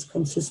delta is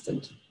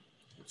consistent.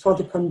 For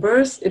the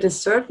converse, it is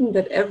certain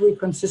that every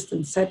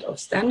consistent set of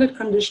standard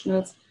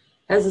conditionals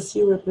has a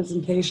C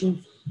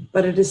representation,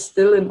 but it is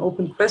still an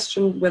open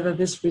question whether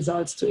this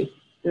results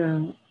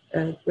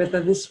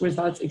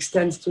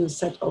extends to a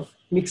set of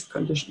mixed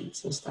conditionals,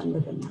 so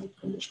standard and might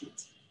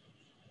conditionals.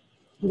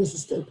 This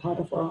is still part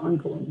of our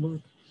ongoing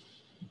work.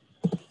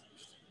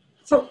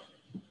 So,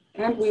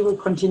 and we will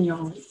continue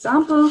our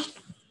example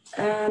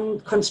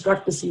and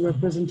construct the C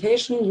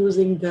representation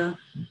using the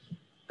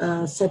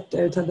set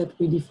delta that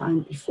we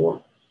defined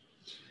before.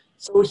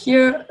 So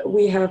here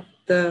we have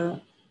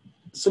the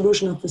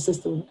solution of the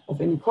system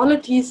of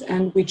inequalities,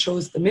 and we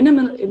chose the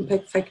minimal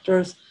impact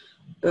factors,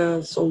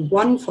 so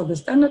 1 for the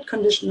standard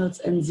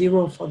conditionals and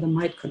 0 for the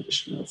might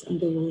conditionals,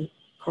 and they will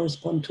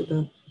correspond to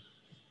the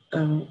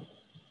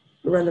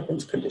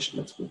relevance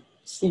conditionals we've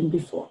seen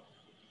before.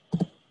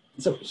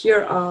 So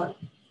here are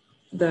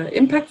the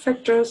impact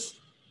factors,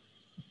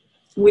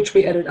 which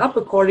we added up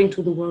according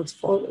to the world's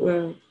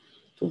to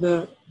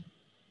the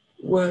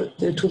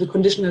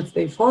conditionals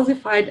they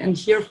falsified. And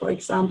here, for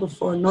example,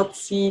 for not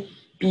C,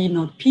 B,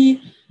 not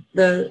P,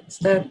 the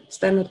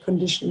standard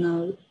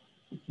conditional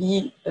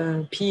B,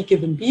 P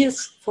given B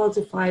is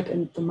falsified,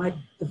 and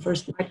the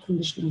first might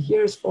conditional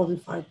here is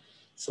falsified.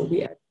 So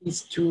we add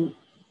these two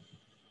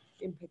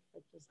impact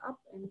factors up,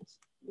 and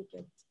we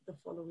get the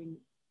following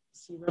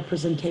C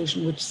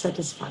representation, which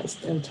satisfies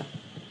delta.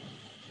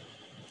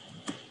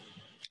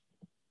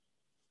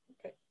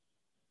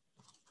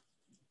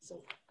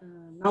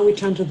 Now we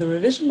turn to the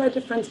revision by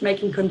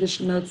difference-making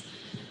conditionals.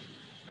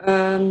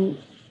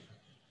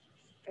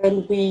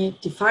 And we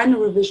define a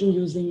revision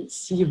using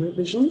C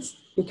revisions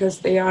because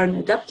they are an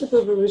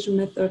adaptable revision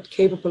method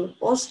capable,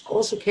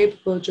 also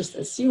capable, just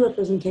as C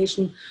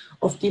representation,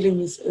 of dealing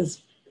with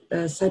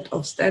a set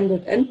of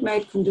standard and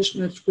made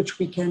conditionals, which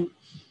we can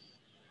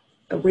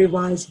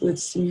revise with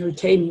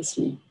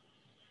simultaneously.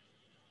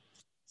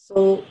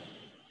 So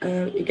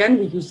again,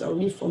 we use our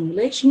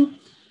reformulation,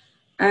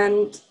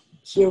 and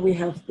here we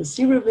have the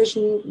C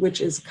revision,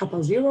 which is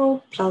kappa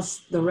 0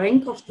 plus the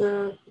rank of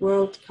the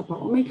world, kappa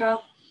omega,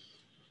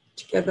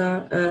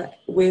 together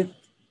with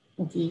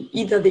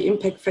either the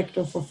impact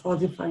factor for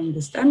falsifying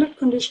the standard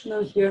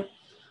conditional here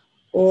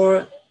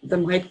or the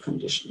might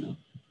conditional.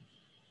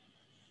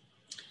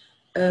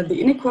 The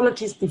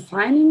inequalities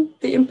defining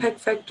the impact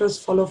factors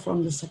follow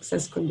from the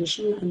success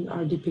condition and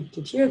are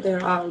depicted here. They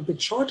are a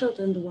bit shorter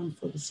than the one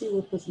for the C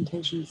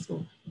representation,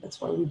 so that's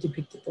why we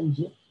depicted them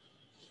here.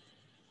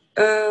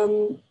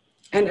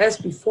 And as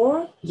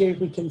before, here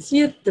we can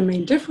see it, the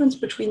main difference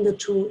between the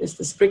two is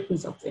the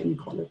strictness of the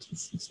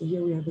inequalities. So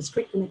here we have a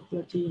strict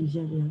inequality and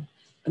here we have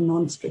a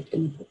non-strict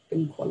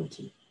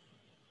inequality.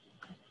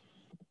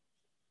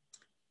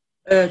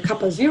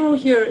 Kappa 0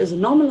 here is a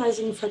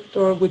normalizing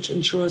factor which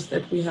ensures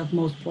that we have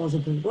most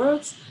plausible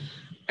worlds,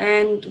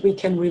 and we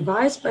can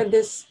revise by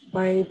this,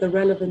 by the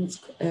relevance,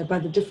 by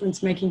the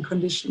difference-making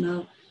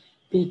conditional,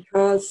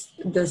 because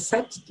the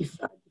set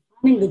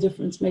defining the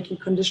difference-making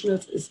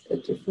conditionals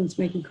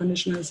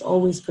is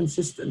always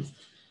consistent.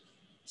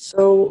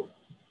 So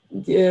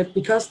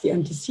because the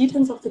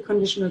antecedents of the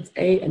conditionals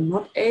A and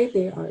not A,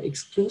 they are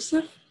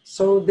exclusive.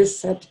 So this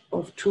set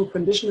of two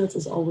conditionals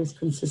is always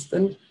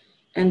consistent,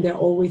 and there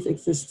always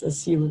exists a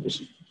C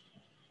revision.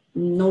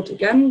 Note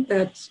again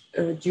that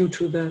due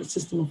to the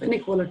system of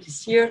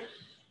inequalities here,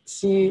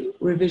 C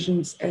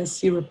revisions as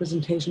C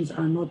representations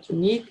are not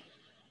unique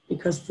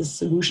because the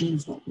solution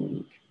is not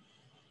unique.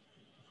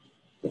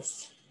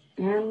 Yes,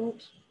 and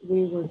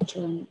we will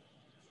turn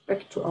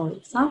back to our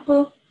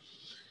example.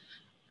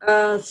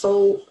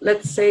 So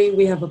let's say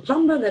we have a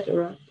plumber that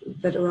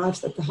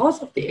arrives at the house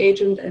of the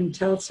agent and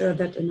tells her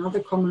that another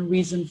common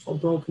reason for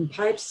broken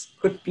pipes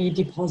could be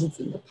deposits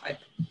in the pipe,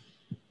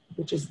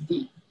 which is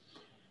D.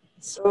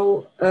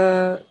 So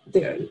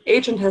the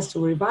agent has to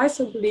revise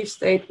her belief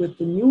state with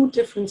the new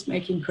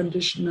difference-making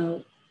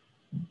conditional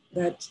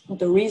that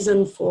the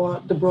reason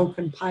for the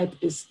broken pipe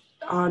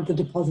are the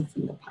deposits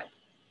in the pipe.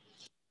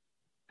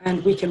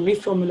 And we can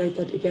reformulate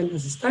that again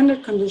as a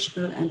standard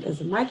conditional and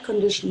as a might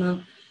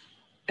conditional.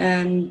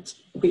 And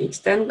we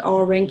extend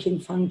our ranking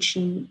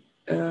function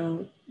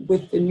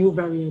with the new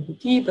variable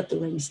D, but the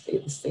ranks stay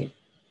the same.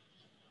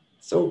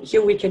 So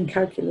here we can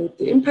calculate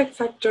the impact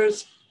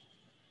factors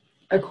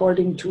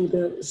according to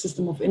the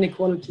system of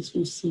inequalities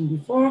we've seen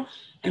before.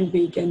 And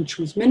we again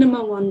choose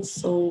minimal ones.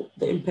 So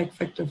the impact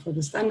factor for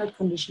the standard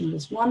conditional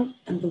is 1,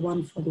 and the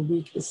one for the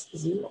weak is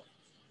 0.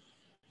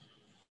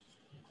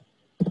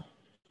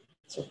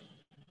 So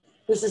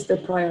this is the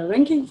prior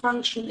ranking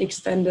function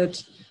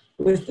extended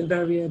with the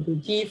variable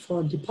D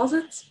for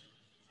deposits.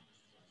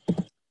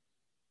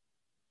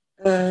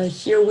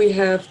 Here we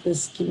have the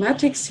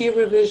schematic C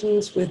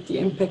revisions with the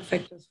impact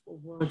factors for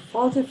word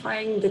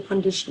falsifying the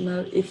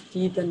conditional if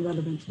D then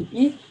relevantly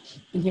B.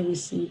 And here we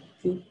see,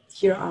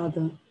 here are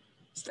the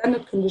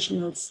standard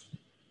conditionals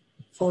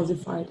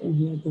falsified and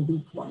here the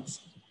weak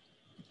ones.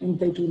 And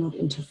they do not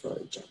interfere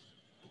each other.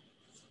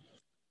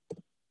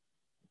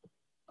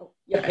 Oh,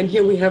 yeah, and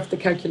here we have the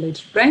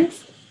calculated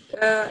ranks.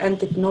 And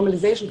the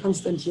normalization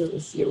constant here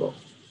is 0.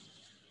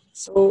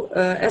 So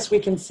as we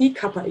can see,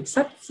 kappa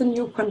accepts the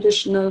new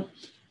conditional,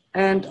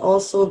 and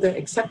also the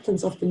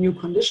acceptance of the new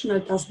conditional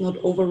does not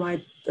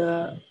override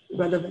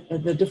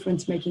the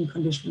difference-making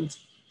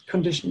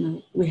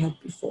conditional we had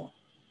before.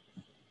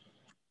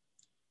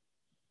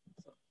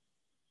 So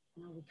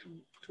now we come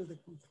to the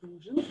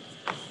conclusion.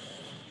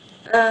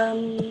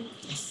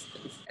 Yes.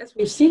 As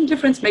we've seen,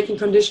 difference-making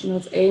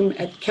conditionals aim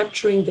at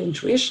capturing the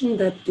intuition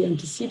that the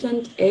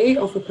antecedent A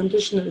of a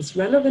conditional is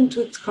relevant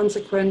to its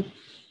consequent,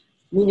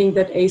 meaning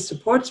that A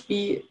supports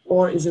B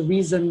or is a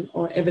reason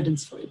or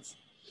evidence for it.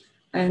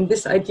 And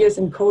this idea is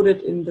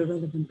encoded in the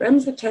relevant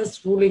Ramsey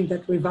test, ruling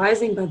that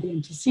revising by the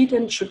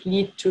antecedent should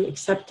lead to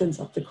acceptance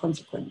of the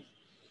consequent,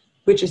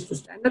 which is the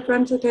standard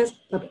Ramsey test,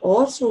 but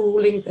also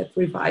ruling that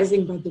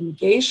revising by the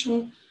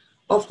negation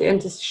of the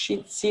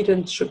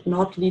antecedent should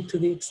not lead to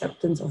the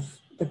acceptance of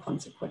the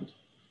consequent.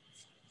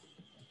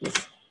 Yes.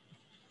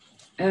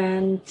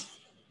 And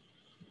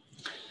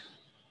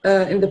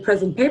in the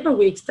present paper,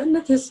 we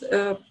extended this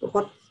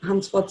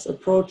Hans Rott's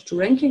approach to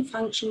ranking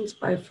functions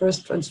by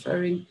first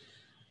transferring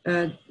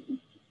the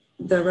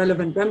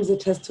relevant Ramsey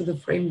test to the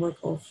framework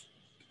of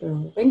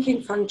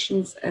ranking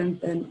functions,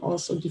 and then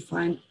also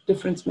defined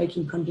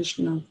difference-making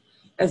conditional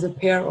as a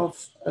pair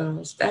of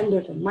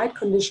standard and might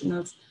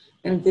conditionals.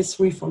 And this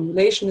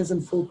reformulation is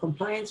in full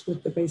compliance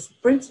with the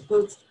basic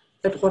principles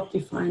that Rott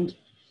defined.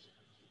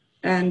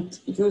 And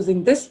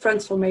using this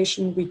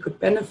transformation, we could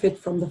benefit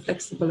from the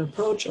flexible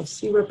approach of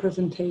C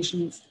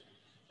representations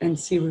and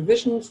C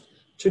revisions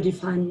to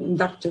define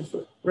inductive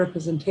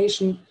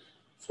representation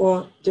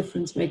for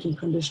difference-making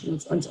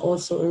conditionals, and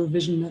also a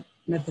revision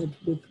method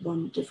with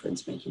one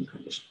difference-making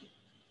conditional.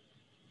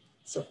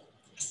 So,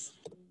 yes.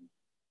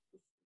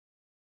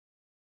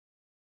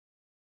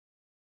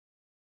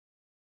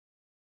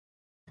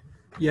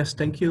 Yes,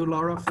 thank you,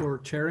 Laura, for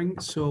chairing.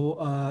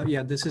 So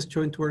yeah, this is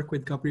joint work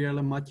with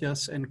Gabriele,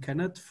 Matthias, and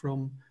Kenneth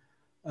from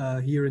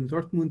here in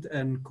Dortmund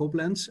and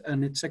Koblenz,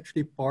 and it's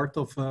actually part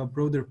of a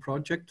broader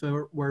project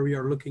where we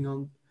are looking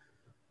on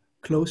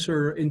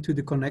closer into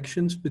the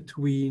connections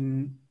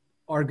between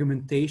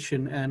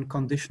argumentation and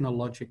conditional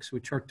logics,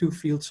 which are two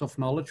fields of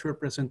knowledge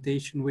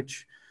representation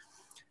which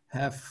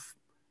have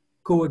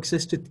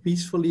coexisted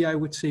peacefully, I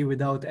would say,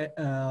 without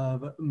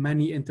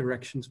many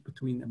interactions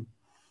between them.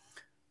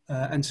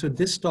 And so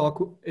this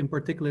talk in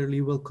particularly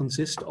will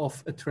consist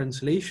of a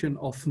translation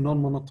of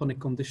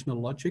non-monotonic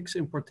conditional logics,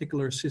 in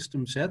particular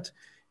system Z,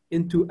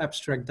 into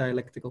abstract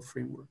dialectical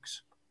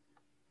frameworks.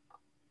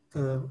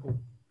 I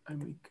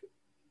make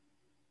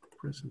a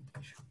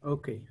presentation.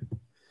 Okay.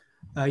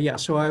 Yeah,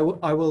 so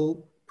I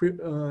will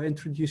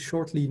introduce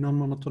shortly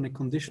non-monotonic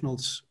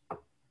conditionals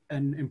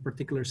and in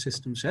particular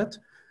system Z.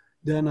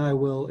 Then I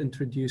will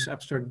introduce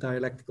abstract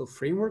dialectical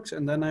frameworks,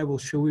 and then I will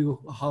show you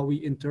how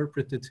we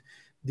interpreted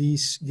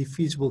these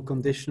defeasible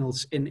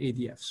conditionals in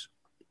ADFs.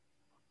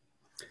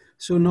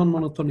 So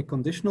non-monotonic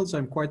conditionals,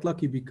 I'm quite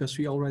lucky because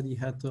we already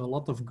had a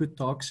lot of good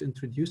talks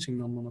introducing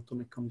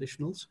non-monotonic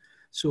conditionals.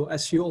 So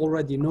as you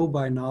already know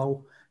by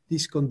now,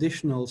 these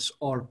conditionals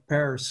are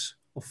pairs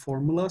of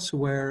formulas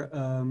where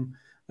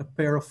a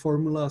pair of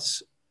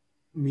formulas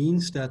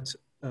means that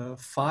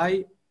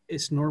phi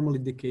is normally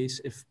the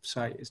case if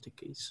psi is the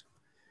case.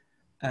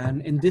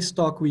 And in this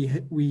talk,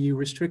 we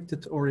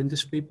restricted, or in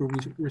this paper, we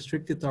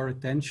restricted our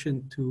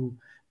attention to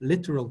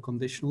literal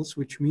conditionals,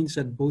 which means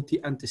that both the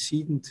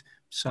antecedent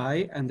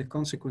psi and the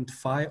consequent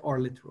phi are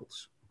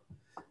literals.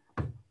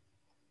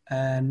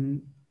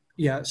 And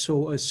yeah,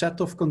 so a set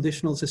of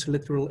conditionals is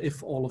literal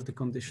if all of the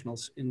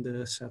conditionals in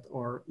the set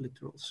are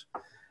literals.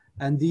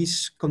 And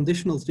these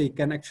conditionals, they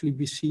can actually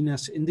be seen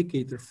as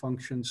indicator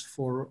functions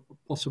for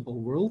possible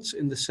worlds,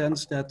 in the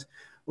sense that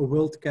a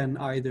world can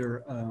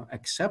either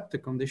accept a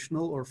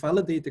conditional or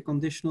validate a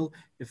conditional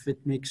if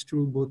it makes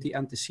true both the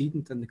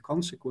antecedent and the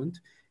consequent.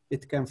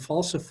 It can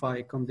falsify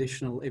a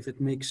conditional if it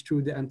makes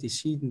true the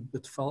antecedent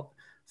but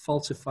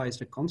falsifies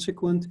the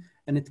consequent,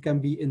 and it can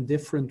be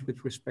indifferent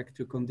with respect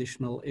to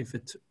conditional if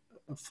it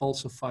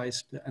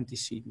falsifies the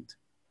antecedent.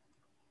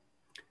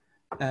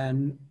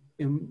 And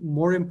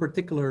more in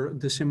particular,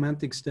 the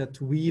semantics that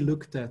we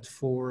looked at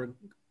for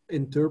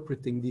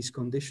interpreting these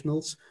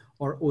conditionals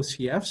are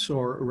OCFs,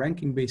 or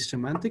ranking-based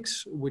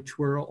semantics, which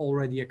were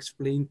already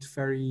explained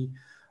very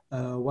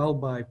well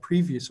by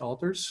previous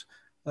authors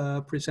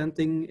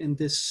presenting in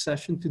this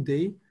session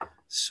today.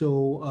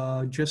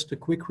 So just a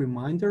quick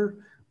reminder,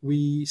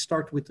 we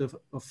start with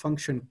a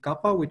function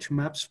kappa, which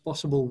maps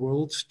possible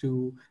worlds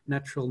to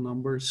natural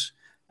numbers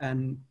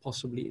and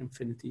possibly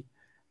infinity.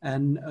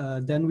 And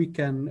then we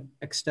can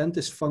extend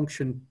this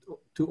function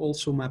to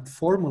also map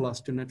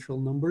formulas to natural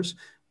numbers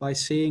by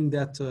saying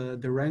that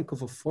the rank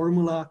of a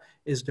formula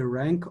is the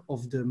rank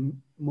of the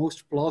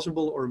most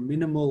plausible or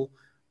minimal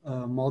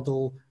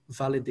model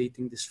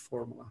validating this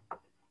formula.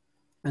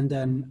 And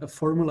then a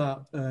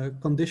formula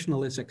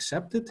conditional is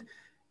accepted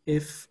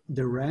if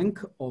the rank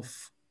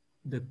of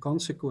the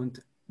consequent,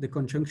 the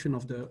conjunction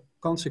of the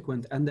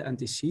consequent and the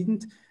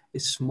antecedent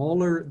is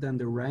smaller than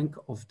the rank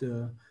of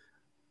the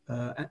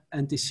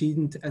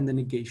antecedent and the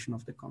negation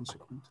of the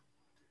consequent.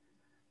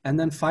 And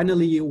then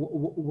finally,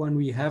 when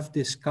we have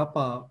this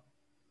kappa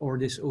or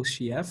this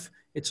OCF,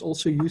 it's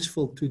also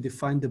useful to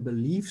define the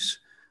beliefs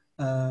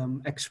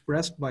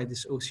expressed by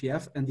this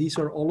OCF. And these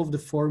are all of the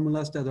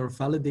formulas that are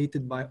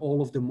validated by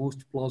all of the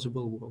most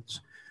plausible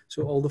worlds.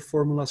 So all the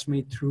formulas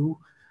made true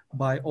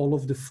by all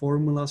of the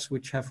formulas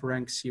which have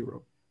rank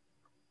 0.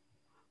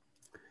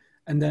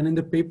 And then in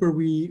the paper,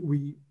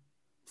 we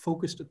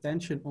focused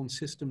attention on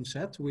system Z,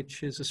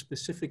 which is a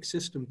specific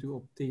system to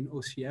obtain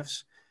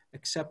OCFs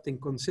accepting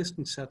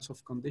consistent sets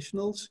of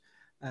conditionals.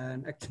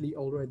 And actually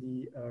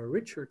already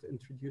Richard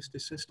introduced the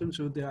system.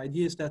 So the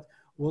idea is that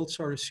worlds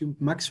are assumed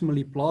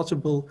maximally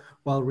plausible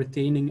while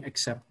retaining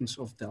acceptance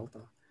of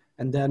delta.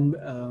 And then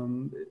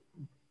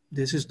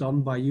this is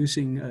done by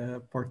using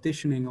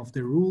partitioning of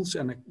the rules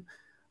and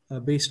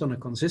based on a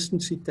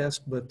consistency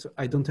test, but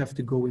I don't have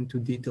to go into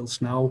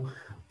details now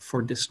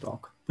for this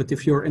talk. But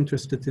if you're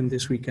interested in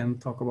this, we can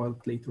talk about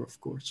it later, of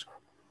course.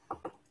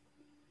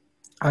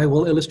 I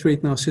will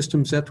illustrate now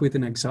system Z with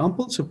an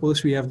example.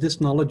 Suppose we have this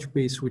knowledge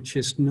base, which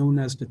is known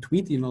as the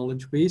Tweety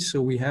knowledge base.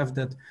 So we have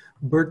that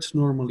birds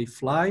normally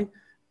fly,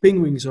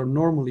 penguins are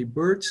normally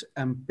birds,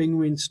 and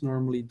penguins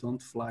normally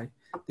don't fly.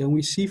 Then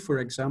we see, for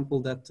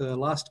example, that the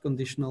last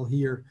conditional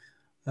here,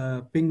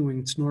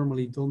 penguins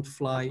normally don't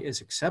fly,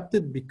 is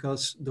accepted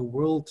because the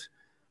world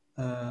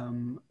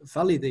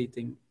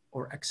validating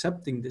or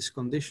accepting this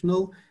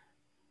conditional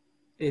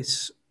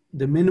is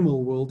the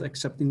minimal world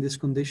accepting this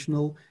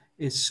conditional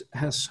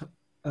has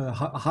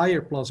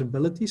higher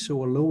plausibility,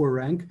 so a lower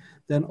rank,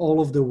 then all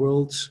of the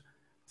worlds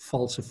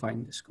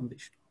falsifying this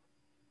condition.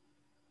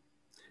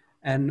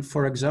 And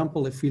for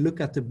example, if we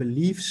look at the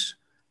beliefs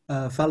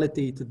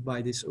validated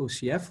by this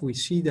OCF, we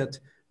see that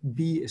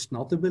B is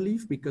not a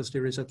belief because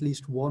there is at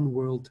least one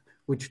world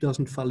which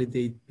doesn't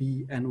validate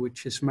B and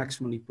which is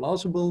maximally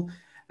plausible.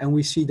 And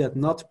we see that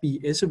not B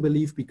is a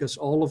belief because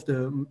all of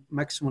the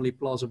maximally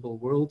plausible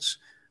worlds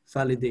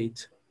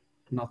validate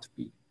not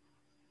B.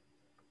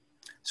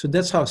 So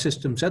that's how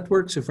system Z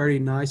works, a very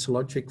nice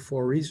logic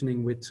for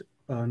reasoning with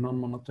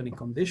non-monotonic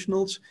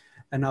conditionals.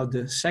 And now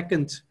the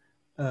second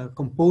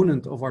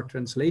component of our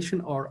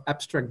translation are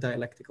abstract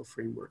dialectical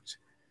frameworks.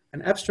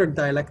 And abstract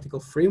dialectical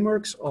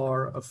frameworks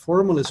are a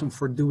formalism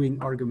for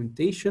doing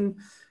argumentation,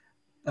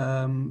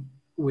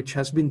 which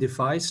has been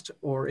devised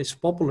or is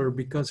popular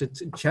because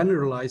it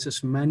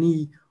generalizes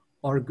many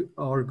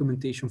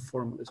argumentation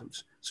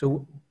formalisms.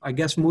 So I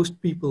guess most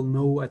people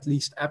know at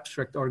least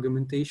abstract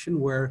argumentation,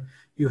 where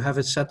you have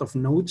a set of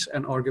nodes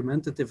and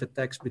argumentative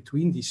attacks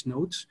between these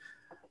nodes.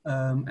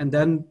 And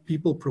then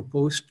people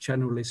proposed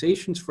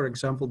generalizations. For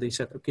example, they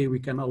said, okay, we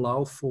can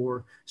allow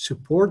for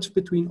supports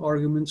between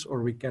arguments,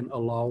 or we can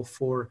allow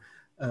for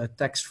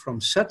text from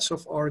sets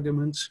of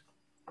arguments.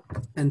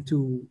 And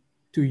to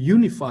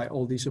unify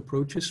all these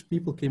approaches,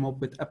 people came up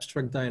with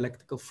abstract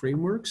dialectical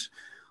frameworks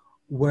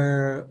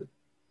where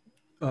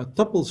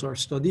tuples are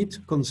studied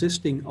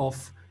consisting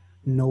of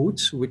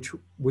nodes, which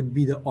would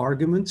be the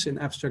arguments in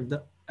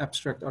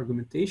abstract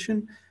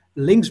argumentation,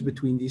 links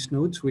between these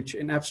nodes, which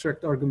in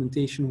abstract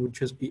argumentation would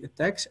just be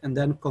attacks, and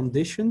then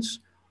conditions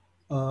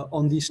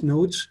on these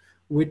nodes,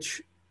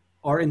 which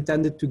are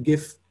intended to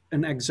give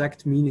an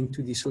exact meaning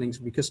to these links,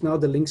 because now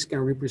the links can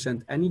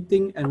represent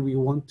anything, and we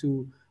want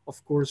to,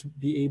 of course,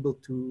 be able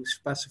to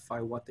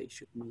specify what they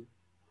should mean.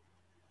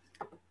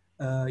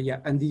 Yeah,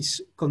 and these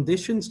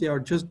conditions, they are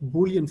just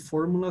Boolean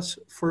formulas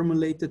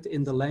formulated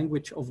in the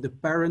language of the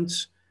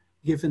parents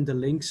given the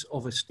links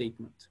of a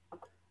statement.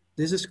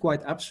 This is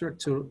quite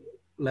abstract, so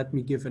let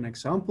me give an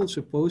example.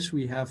 Suppose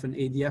we have an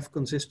ADF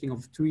consisting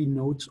of 3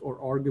 nodes or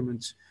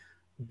arguments,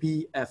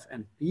 B, F,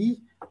 and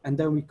P, and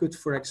then we could,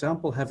 for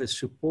example, have a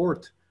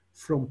support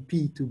from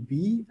P to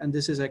B, and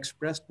this is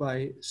expressed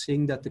by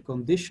saying that the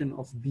condition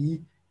of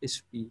B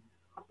is P.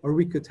 Or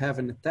we could have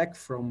an attack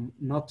from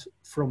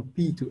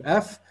P to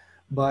F,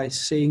 by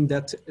saying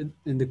that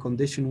in the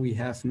condition we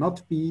have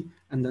not P,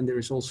 and then there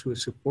is also a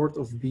support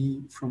of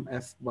B from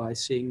F by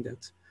saying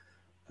that,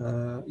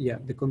 yeah,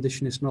 the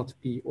condition is not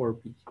P or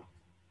B.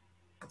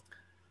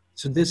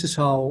 So this is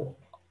how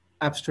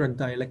abstract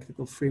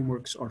dialectical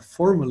frameworks are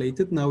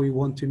formulated. Now we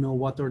want to know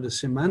what are the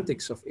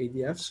semantics of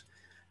ADFs,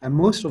 and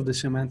most of the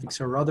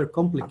semantics are rather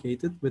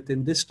complicated, but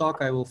in this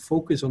talk I will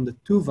focus on the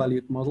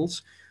 2-valued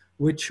models,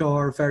 which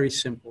are very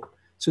simple.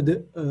 So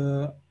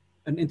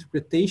an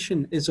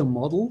interpretation is a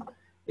model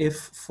if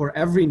for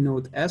every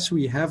node S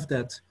we have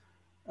that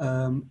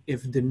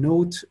if the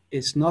node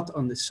is not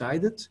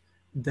undecided,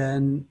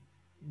 then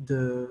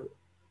the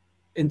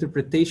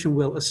interpretation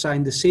will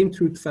assign the same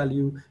truth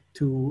value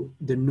to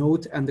the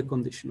node and the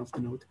condition of the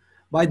node.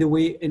 By the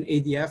way, in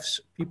ADFs,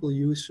 people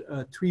use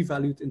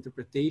 3-valued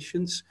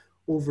interpretations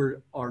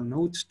over our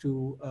nodes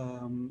to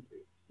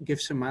give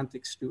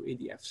semantics to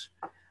ADFs.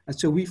 And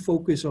so we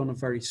focus on a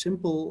very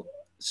simple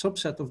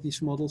subset of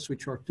these models,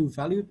 which are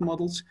 2-valued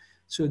models.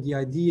 So the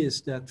idea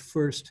is that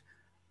first,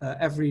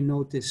 every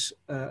node is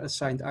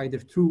assigned either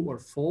true or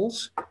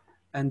false.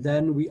 And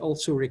then we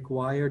also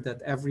require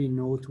that every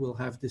node will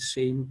have the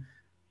same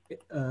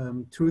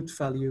truth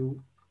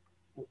value,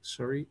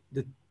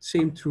 the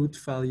same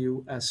truth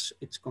value as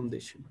its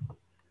condition.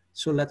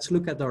 So let's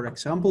look at our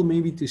example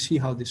maybe to see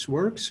how this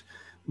works.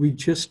 We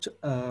just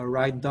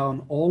write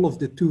down all of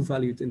the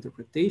 2-valued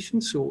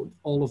interpretations. So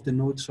all of the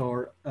nodes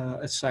are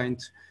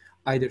assigned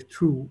either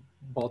true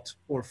bot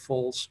or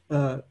false,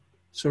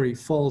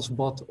 false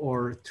bot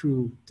or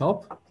true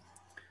top.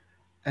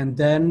 And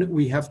then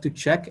we have to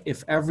check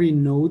if every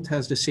node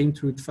has the same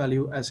truth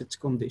value as its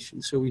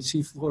condition. So we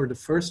see for the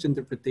first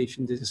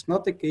interpretation, this is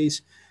not the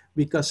case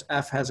because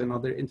F has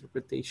another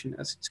interpretation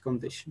as its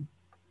condition.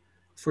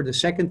 For the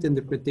second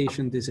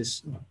interpretation, this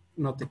is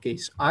not the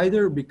case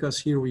either because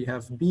here we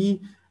have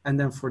B, and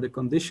then for the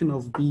condition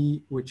of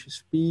B, which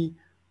is P,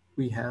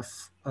 we have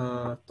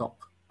top.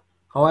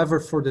 However,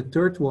 for the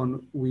third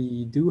one,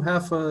 we do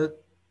have a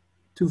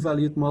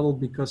 2-valued model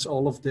because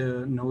all of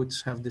the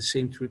nodes have the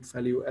same truth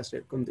value as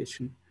their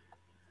condition.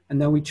 And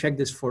then we check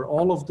this for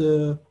all of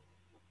the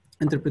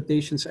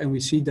interpretations, and we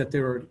see that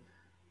there are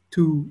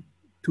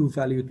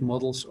two-valued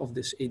models of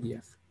this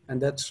ADF. And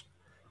that's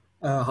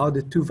how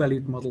the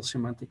 2-valued model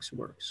semantics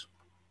works.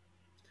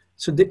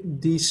 So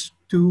these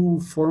 2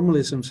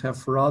 formalisms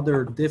have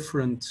rather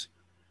different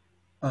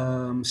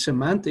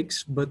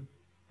semantics, but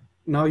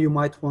now you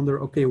might wonder,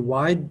 okay,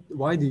 why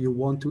do you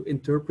want to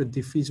interpret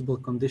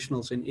defeasible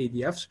conditionals in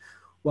ADFs?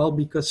 Well,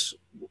 because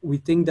we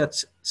think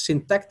that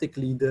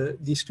syntactically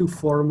these 2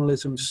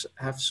 formalisms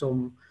have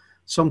some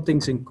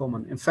things in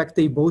common. In fact,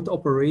 they both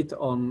operate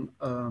on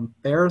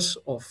pairs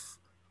of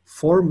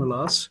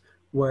formulas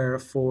where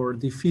for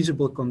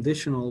defeasible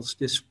conditionals,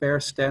 this pair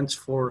stands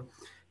for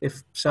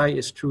if psi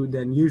is true,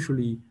 then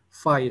usually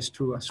phi is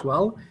true as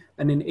well.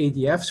 And in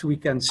ADFs, we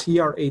can see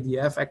our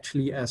ADF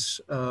actually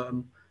as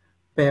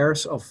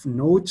pairs of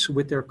nodes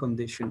with their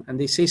condition. And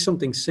they say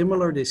something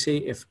similar. They say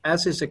if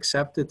S is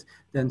accepted,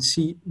 then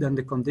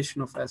the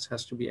condition of S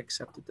has to be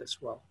accepted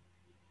as well.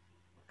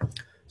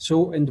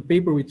 So in the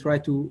paper, we try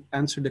to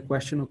answer the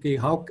question, okay,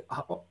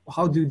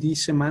 how do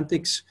these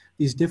semantics,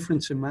 these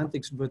different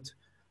semantics, but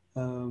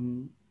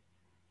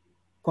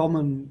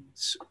common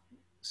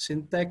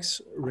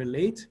syntax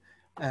relate?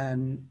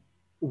 And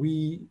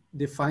we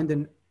defined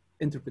an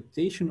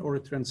interpretation or a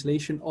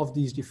translation of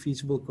these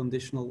defeasible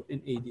conditional in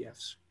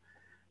ADFs.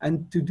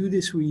 And to do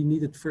this, we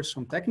needed first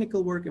some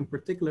technical work. In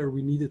particular,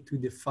 we needed to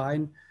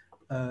define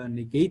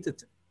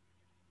negated,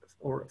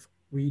 or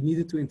we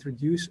needed to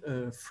introduce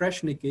a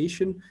fresh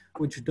negation,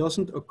 which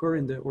doesn't occur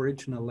in the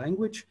original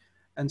language.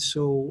 And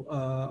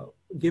so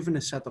given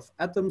a set of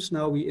atoms,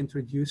 now we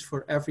introduce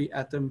for every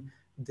atom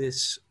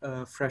this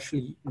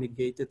freshly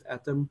negated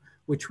atom,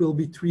 which will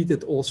be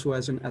treated also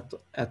as an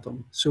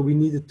atom. So we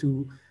needed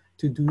to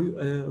do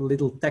a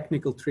little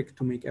technical trick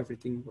to make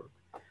everything work.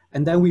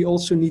 And then we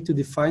also need to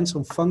define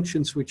some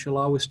functions which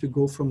allow us to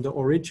go from the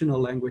original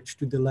language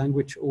to the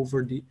language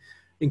over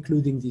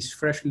including these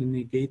freshly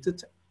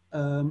negated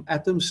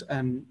atoms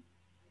and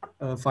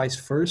vice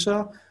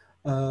versa,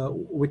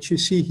 which you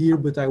see here,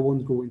 but I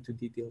won't go into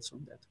details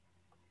on that.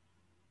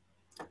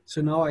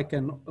 So now I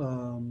can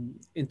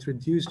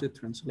introduce the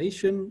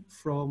translation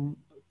from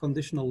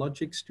conditional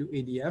logics to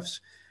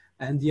ADFs.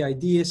 And the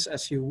idea is,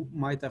 as you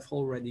might have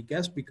already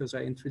guessed, because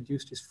I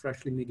introduced these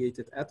freshly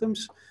negated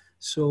atoms.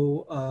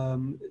 So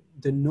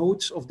the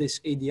nodes of this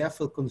ADF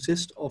will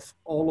consist of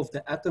all of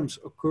the atoms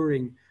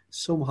occurring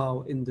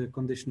somehow in the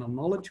conditional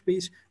knowledge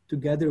base,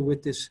 together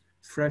with this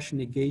fresh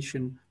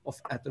negation of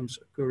atoms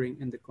occurring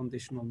in the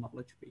conditional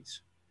knowledge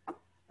base.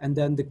 And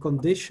then the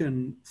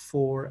condition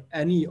for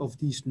any of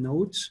these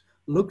nodes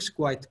looks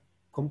quite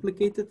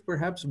complicated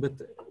perhaps, but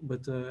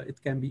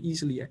it can be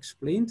easily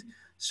explained.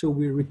 So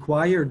we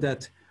require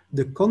that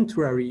the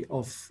contrary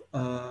of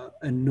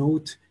a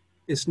node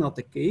is not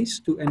the case,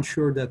 to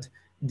ensure that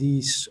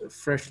these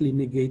freshly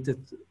negated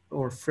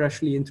or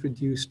freshly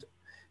introduced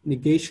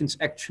negations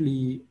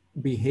actually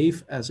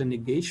behave as a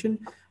negation.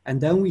 And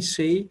then we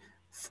say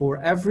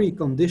for every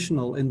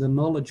conditional in the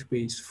knowledge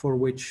base for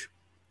which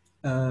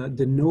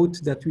the node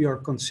that we are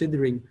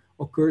considering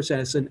occurs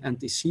as an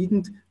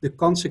antecedent, the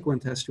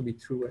consequent has to be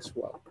true as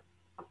well.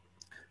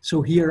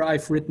 So here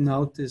I've written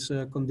out these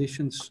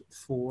conditions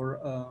for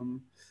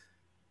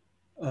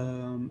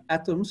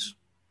atoms,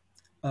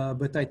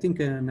 but I think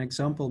an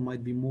example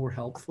might be more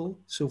helpful.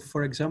 So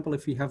for example,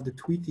 if we have the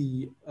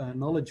Tweety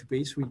knowledge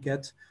base, we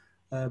get,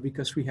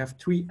 because we have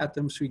 3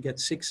 atoms, we get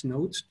 6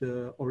 nodes,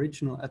 the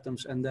original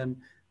atoms, and then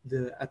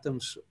the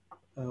atoms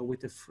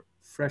with a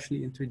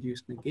freshly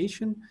introduced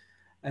negation.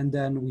 And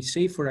then we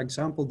say, for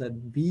example,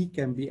 that B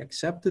can be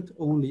accepted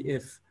only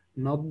if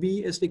not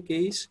B is the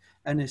case,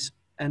 and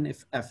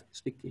if F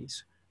is the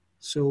case.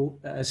 So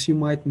as you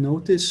might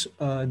notice,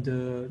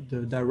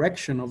 the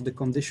direction of the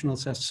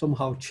conditionals has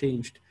somehow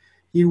changed.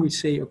 Here we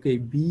say, okay,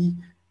 B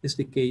is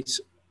the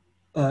case.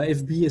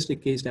 If B is the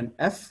case, then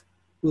F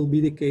will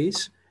be the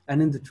case.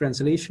 And in the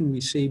translation,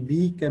 we say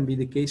B can be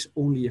the case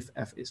only if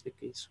F is the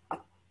case.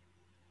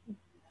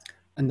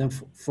 And then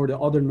for the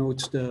other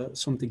nodes,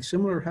 something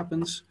similar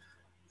happens.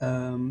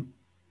 And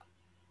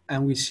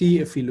we see,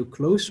 if we look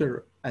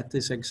closer at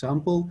this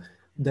example,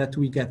 that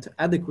we get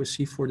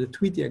adequacy for the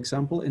Tweety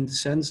example in the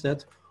sense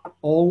that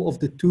all of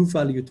the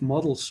 2-valued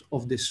models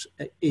of this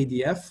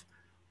ADF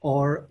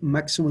are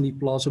maximally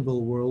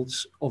plausible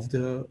worlds of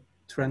the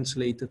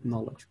translated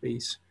knowledge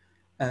base.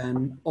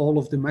 And all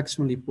of the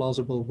maximally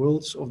plausible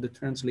worlds of the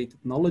translated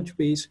knowledge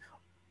base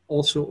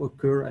also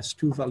occur as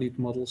 2-valued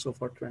models of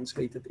our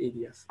translated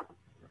ADF.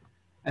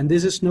 And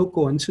this is no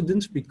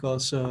coincidence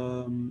because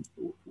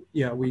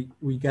yeah,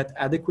 we get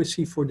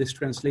adequacy for this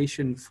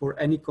translation for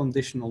any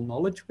conditional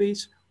knowledge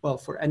base, well,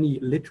 for any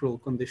literal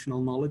conditional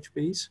knowledge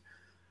base.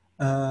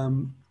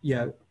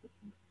 Yeah,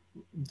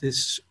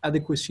 this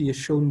adequacy is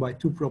shown by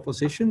 2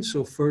 propositions.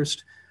 So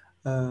first,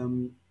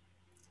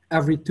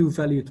 every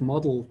 2-valued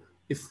model,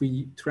 if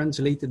we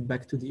translate it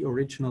back to the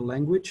original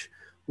language,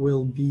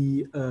 will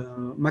be a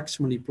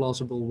maximally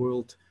plausible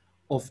world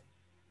of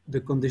the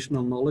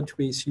conditional knowledge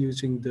base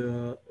using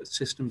the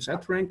system Z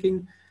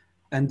ranking.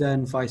 And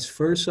then vice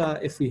versa,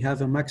 if we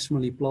have a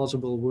maximally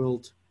plausible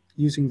world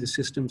using the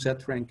system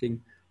Z ranking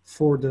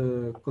for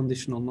the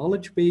conditional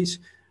knowledge base,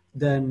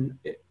 then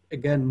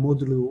again,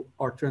 modulo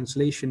our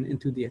translation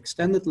into the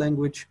extended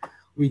language,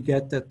 we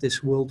get that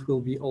this world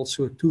will be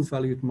also a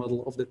 2-valued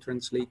model of the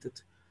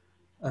translated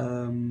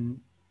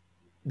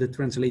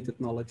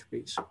knowledge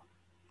base.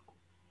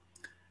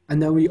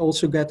 And then we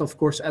also get, of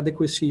course,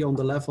 adequacy on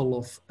the level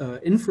of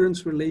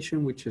inference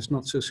relation, which is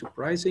not so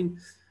surprising.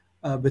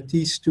 But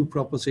these 2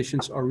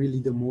 propositions are really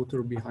the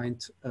motor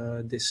behind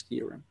this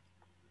theorem.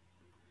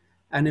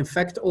 And in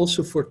fact,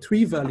 also for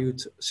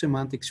three-valued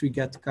semantics, we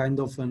get kind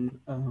of an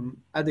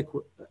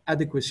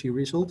adequacy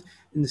result,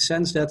 in the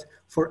sense that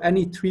for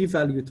any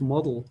three-valued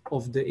model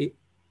of the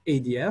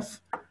ADF,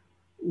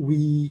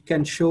 we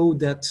can show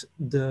that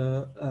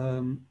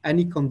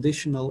any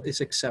conditional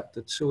is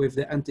accepted. So if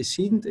the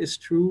antecedent is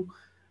true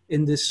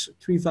in this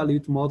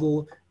three-valued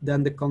model,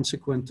 then the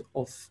consequent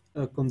of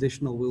a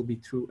conditional will be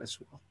true as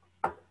well.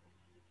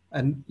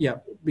 And yeah,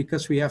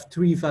 because we have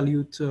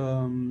three-valued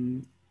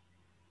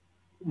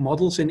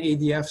models in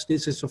ADFs,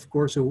 this is of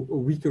course a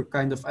weaker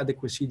kind of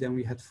adequacy than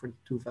we had for the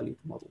two-valued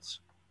models.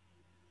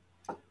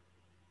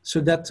 So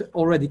that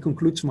already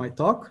concludes my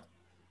talk.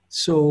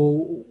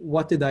 So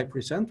what did I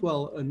present?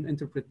 Well, an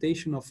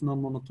interpretation of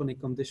non-monotonic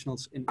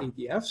conditionals in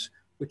ADFs,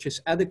 which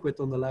is adequate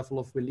on the level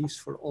of beliefs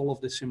for all of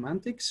the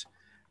semantics.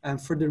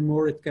 And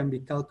furthermore, it can be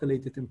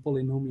calculated in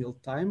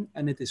polynomial time,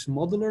 and it is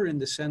modular in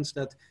the sense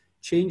that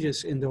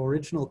changes in the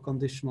original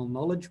conditional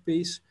knowledge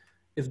base,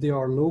 if they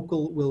are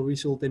local, will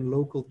result in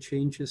local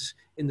changes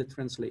in the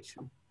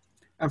translation.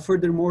 And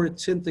furthermore,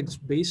 it's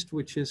syntax-based,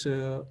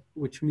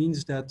 which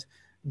means that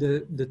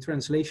the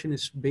translation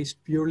is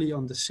based purely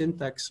on the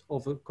syntax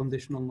of a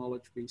conditional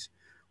knowledge base,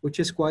 which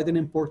is quite an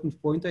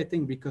important point, I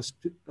think, because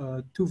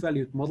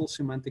two-valued model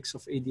semantics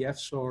of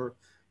ADFs are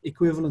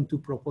equivalent to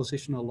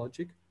propositional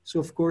logic. So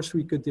of course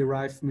we could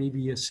derive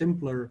maybe a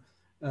simpler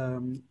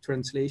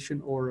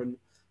translation, or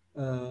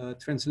a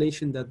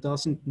translation that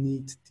doesn't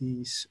need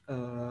these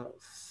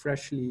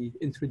freshly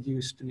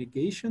introduced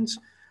negations,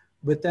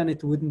 but then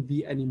it wouldn't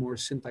be any more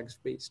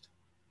syntax-based.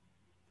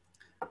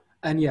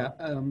 And yeah,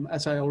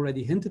 as I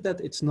already hinted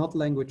at, it's not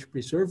language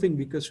preserving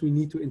because we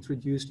need to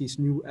introduce these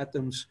new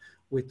atoms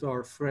with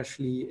our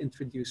freshly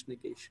introduced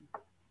negation.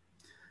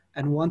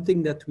 And one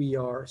thing that we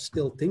are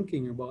still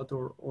thinking about,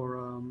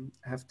 or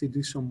have to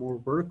do some more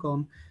work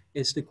on,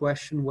 is the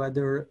question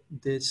whether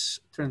this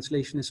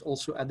translation is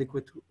also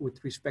adequate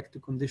with respect to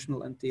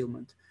conditional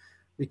entailment.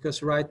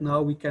 Because right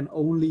now we can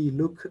only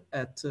look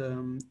at,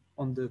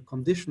 on the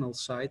conditional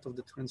side of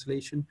the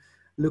translation,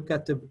 look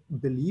at the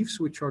beliefs,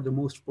 which are the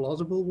most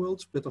plausible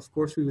worlds, but of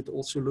course we would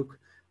also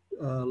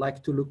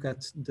like to look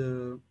at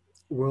the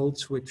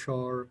worlds which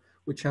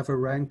have a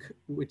rank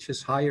which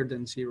is higher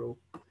than 0.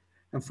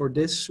 And for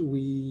this,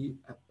 we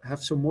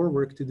have some more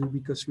work to do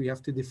because we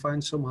have to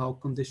define somehow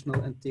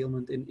conditional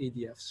entailment in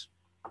ADFs.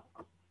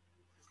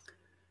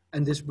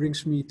 And this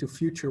brings me to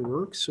future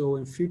work. So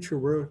in future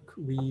work,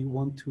 we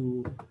want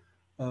to,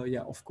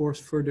 of course,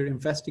 further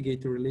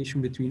investigate the relation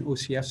between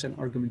OCFs and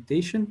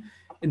argumentation.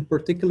 In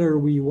particular,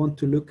 we want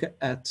to look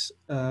at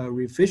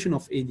revision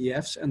of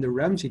ADFs and the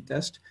Ramsey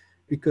test,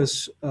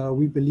 because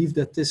we believe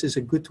that this is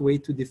a good way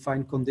to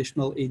define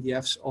conditional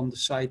ADFs on the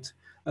side,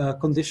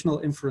 conditional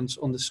inference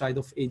on the side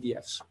of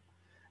ADFs.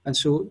 And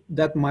so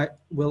that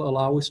will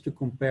allow us to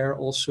compare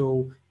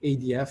also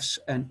ADFs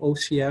and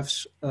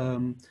OCFs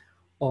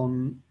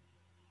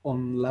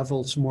on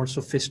levels more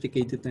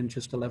sophisticated than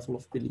just a level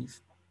of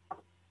belief.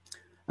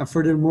 And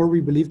furthermore,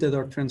 we believe that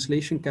our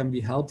translation can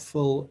be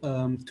helpful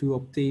to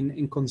obtain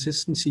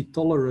inconsistency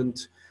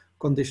tolerant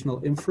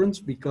conditional inference,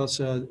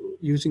 because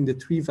using the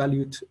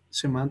three-valued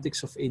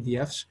semantics of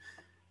ADFs,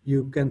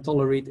 you can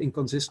tolerate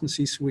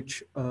inconsistencies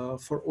which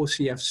for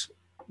OCFs,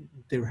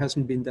 there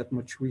hasn't been that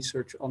much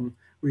research on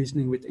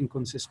reasoning with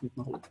inconsistent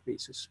knowledge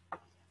bases.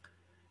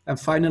 And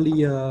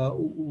finally,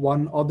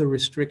 one other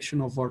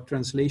restriction of our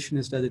translation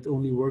is that it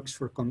only works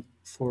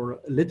for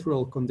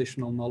literal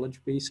conditional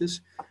knowledge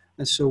bases.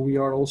 And so we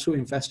are also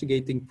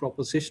investigating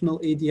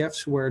propositional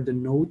ADFs where the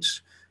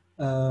nodes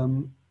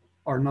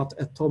are not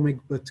atomic,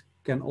 but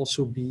can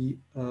also be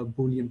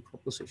Boolean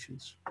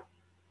propositions.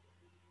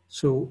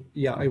 So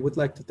yeah, I would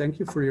like to thank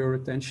you for your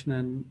attention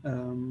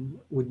and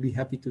would be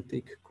happy to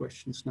take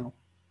questions now.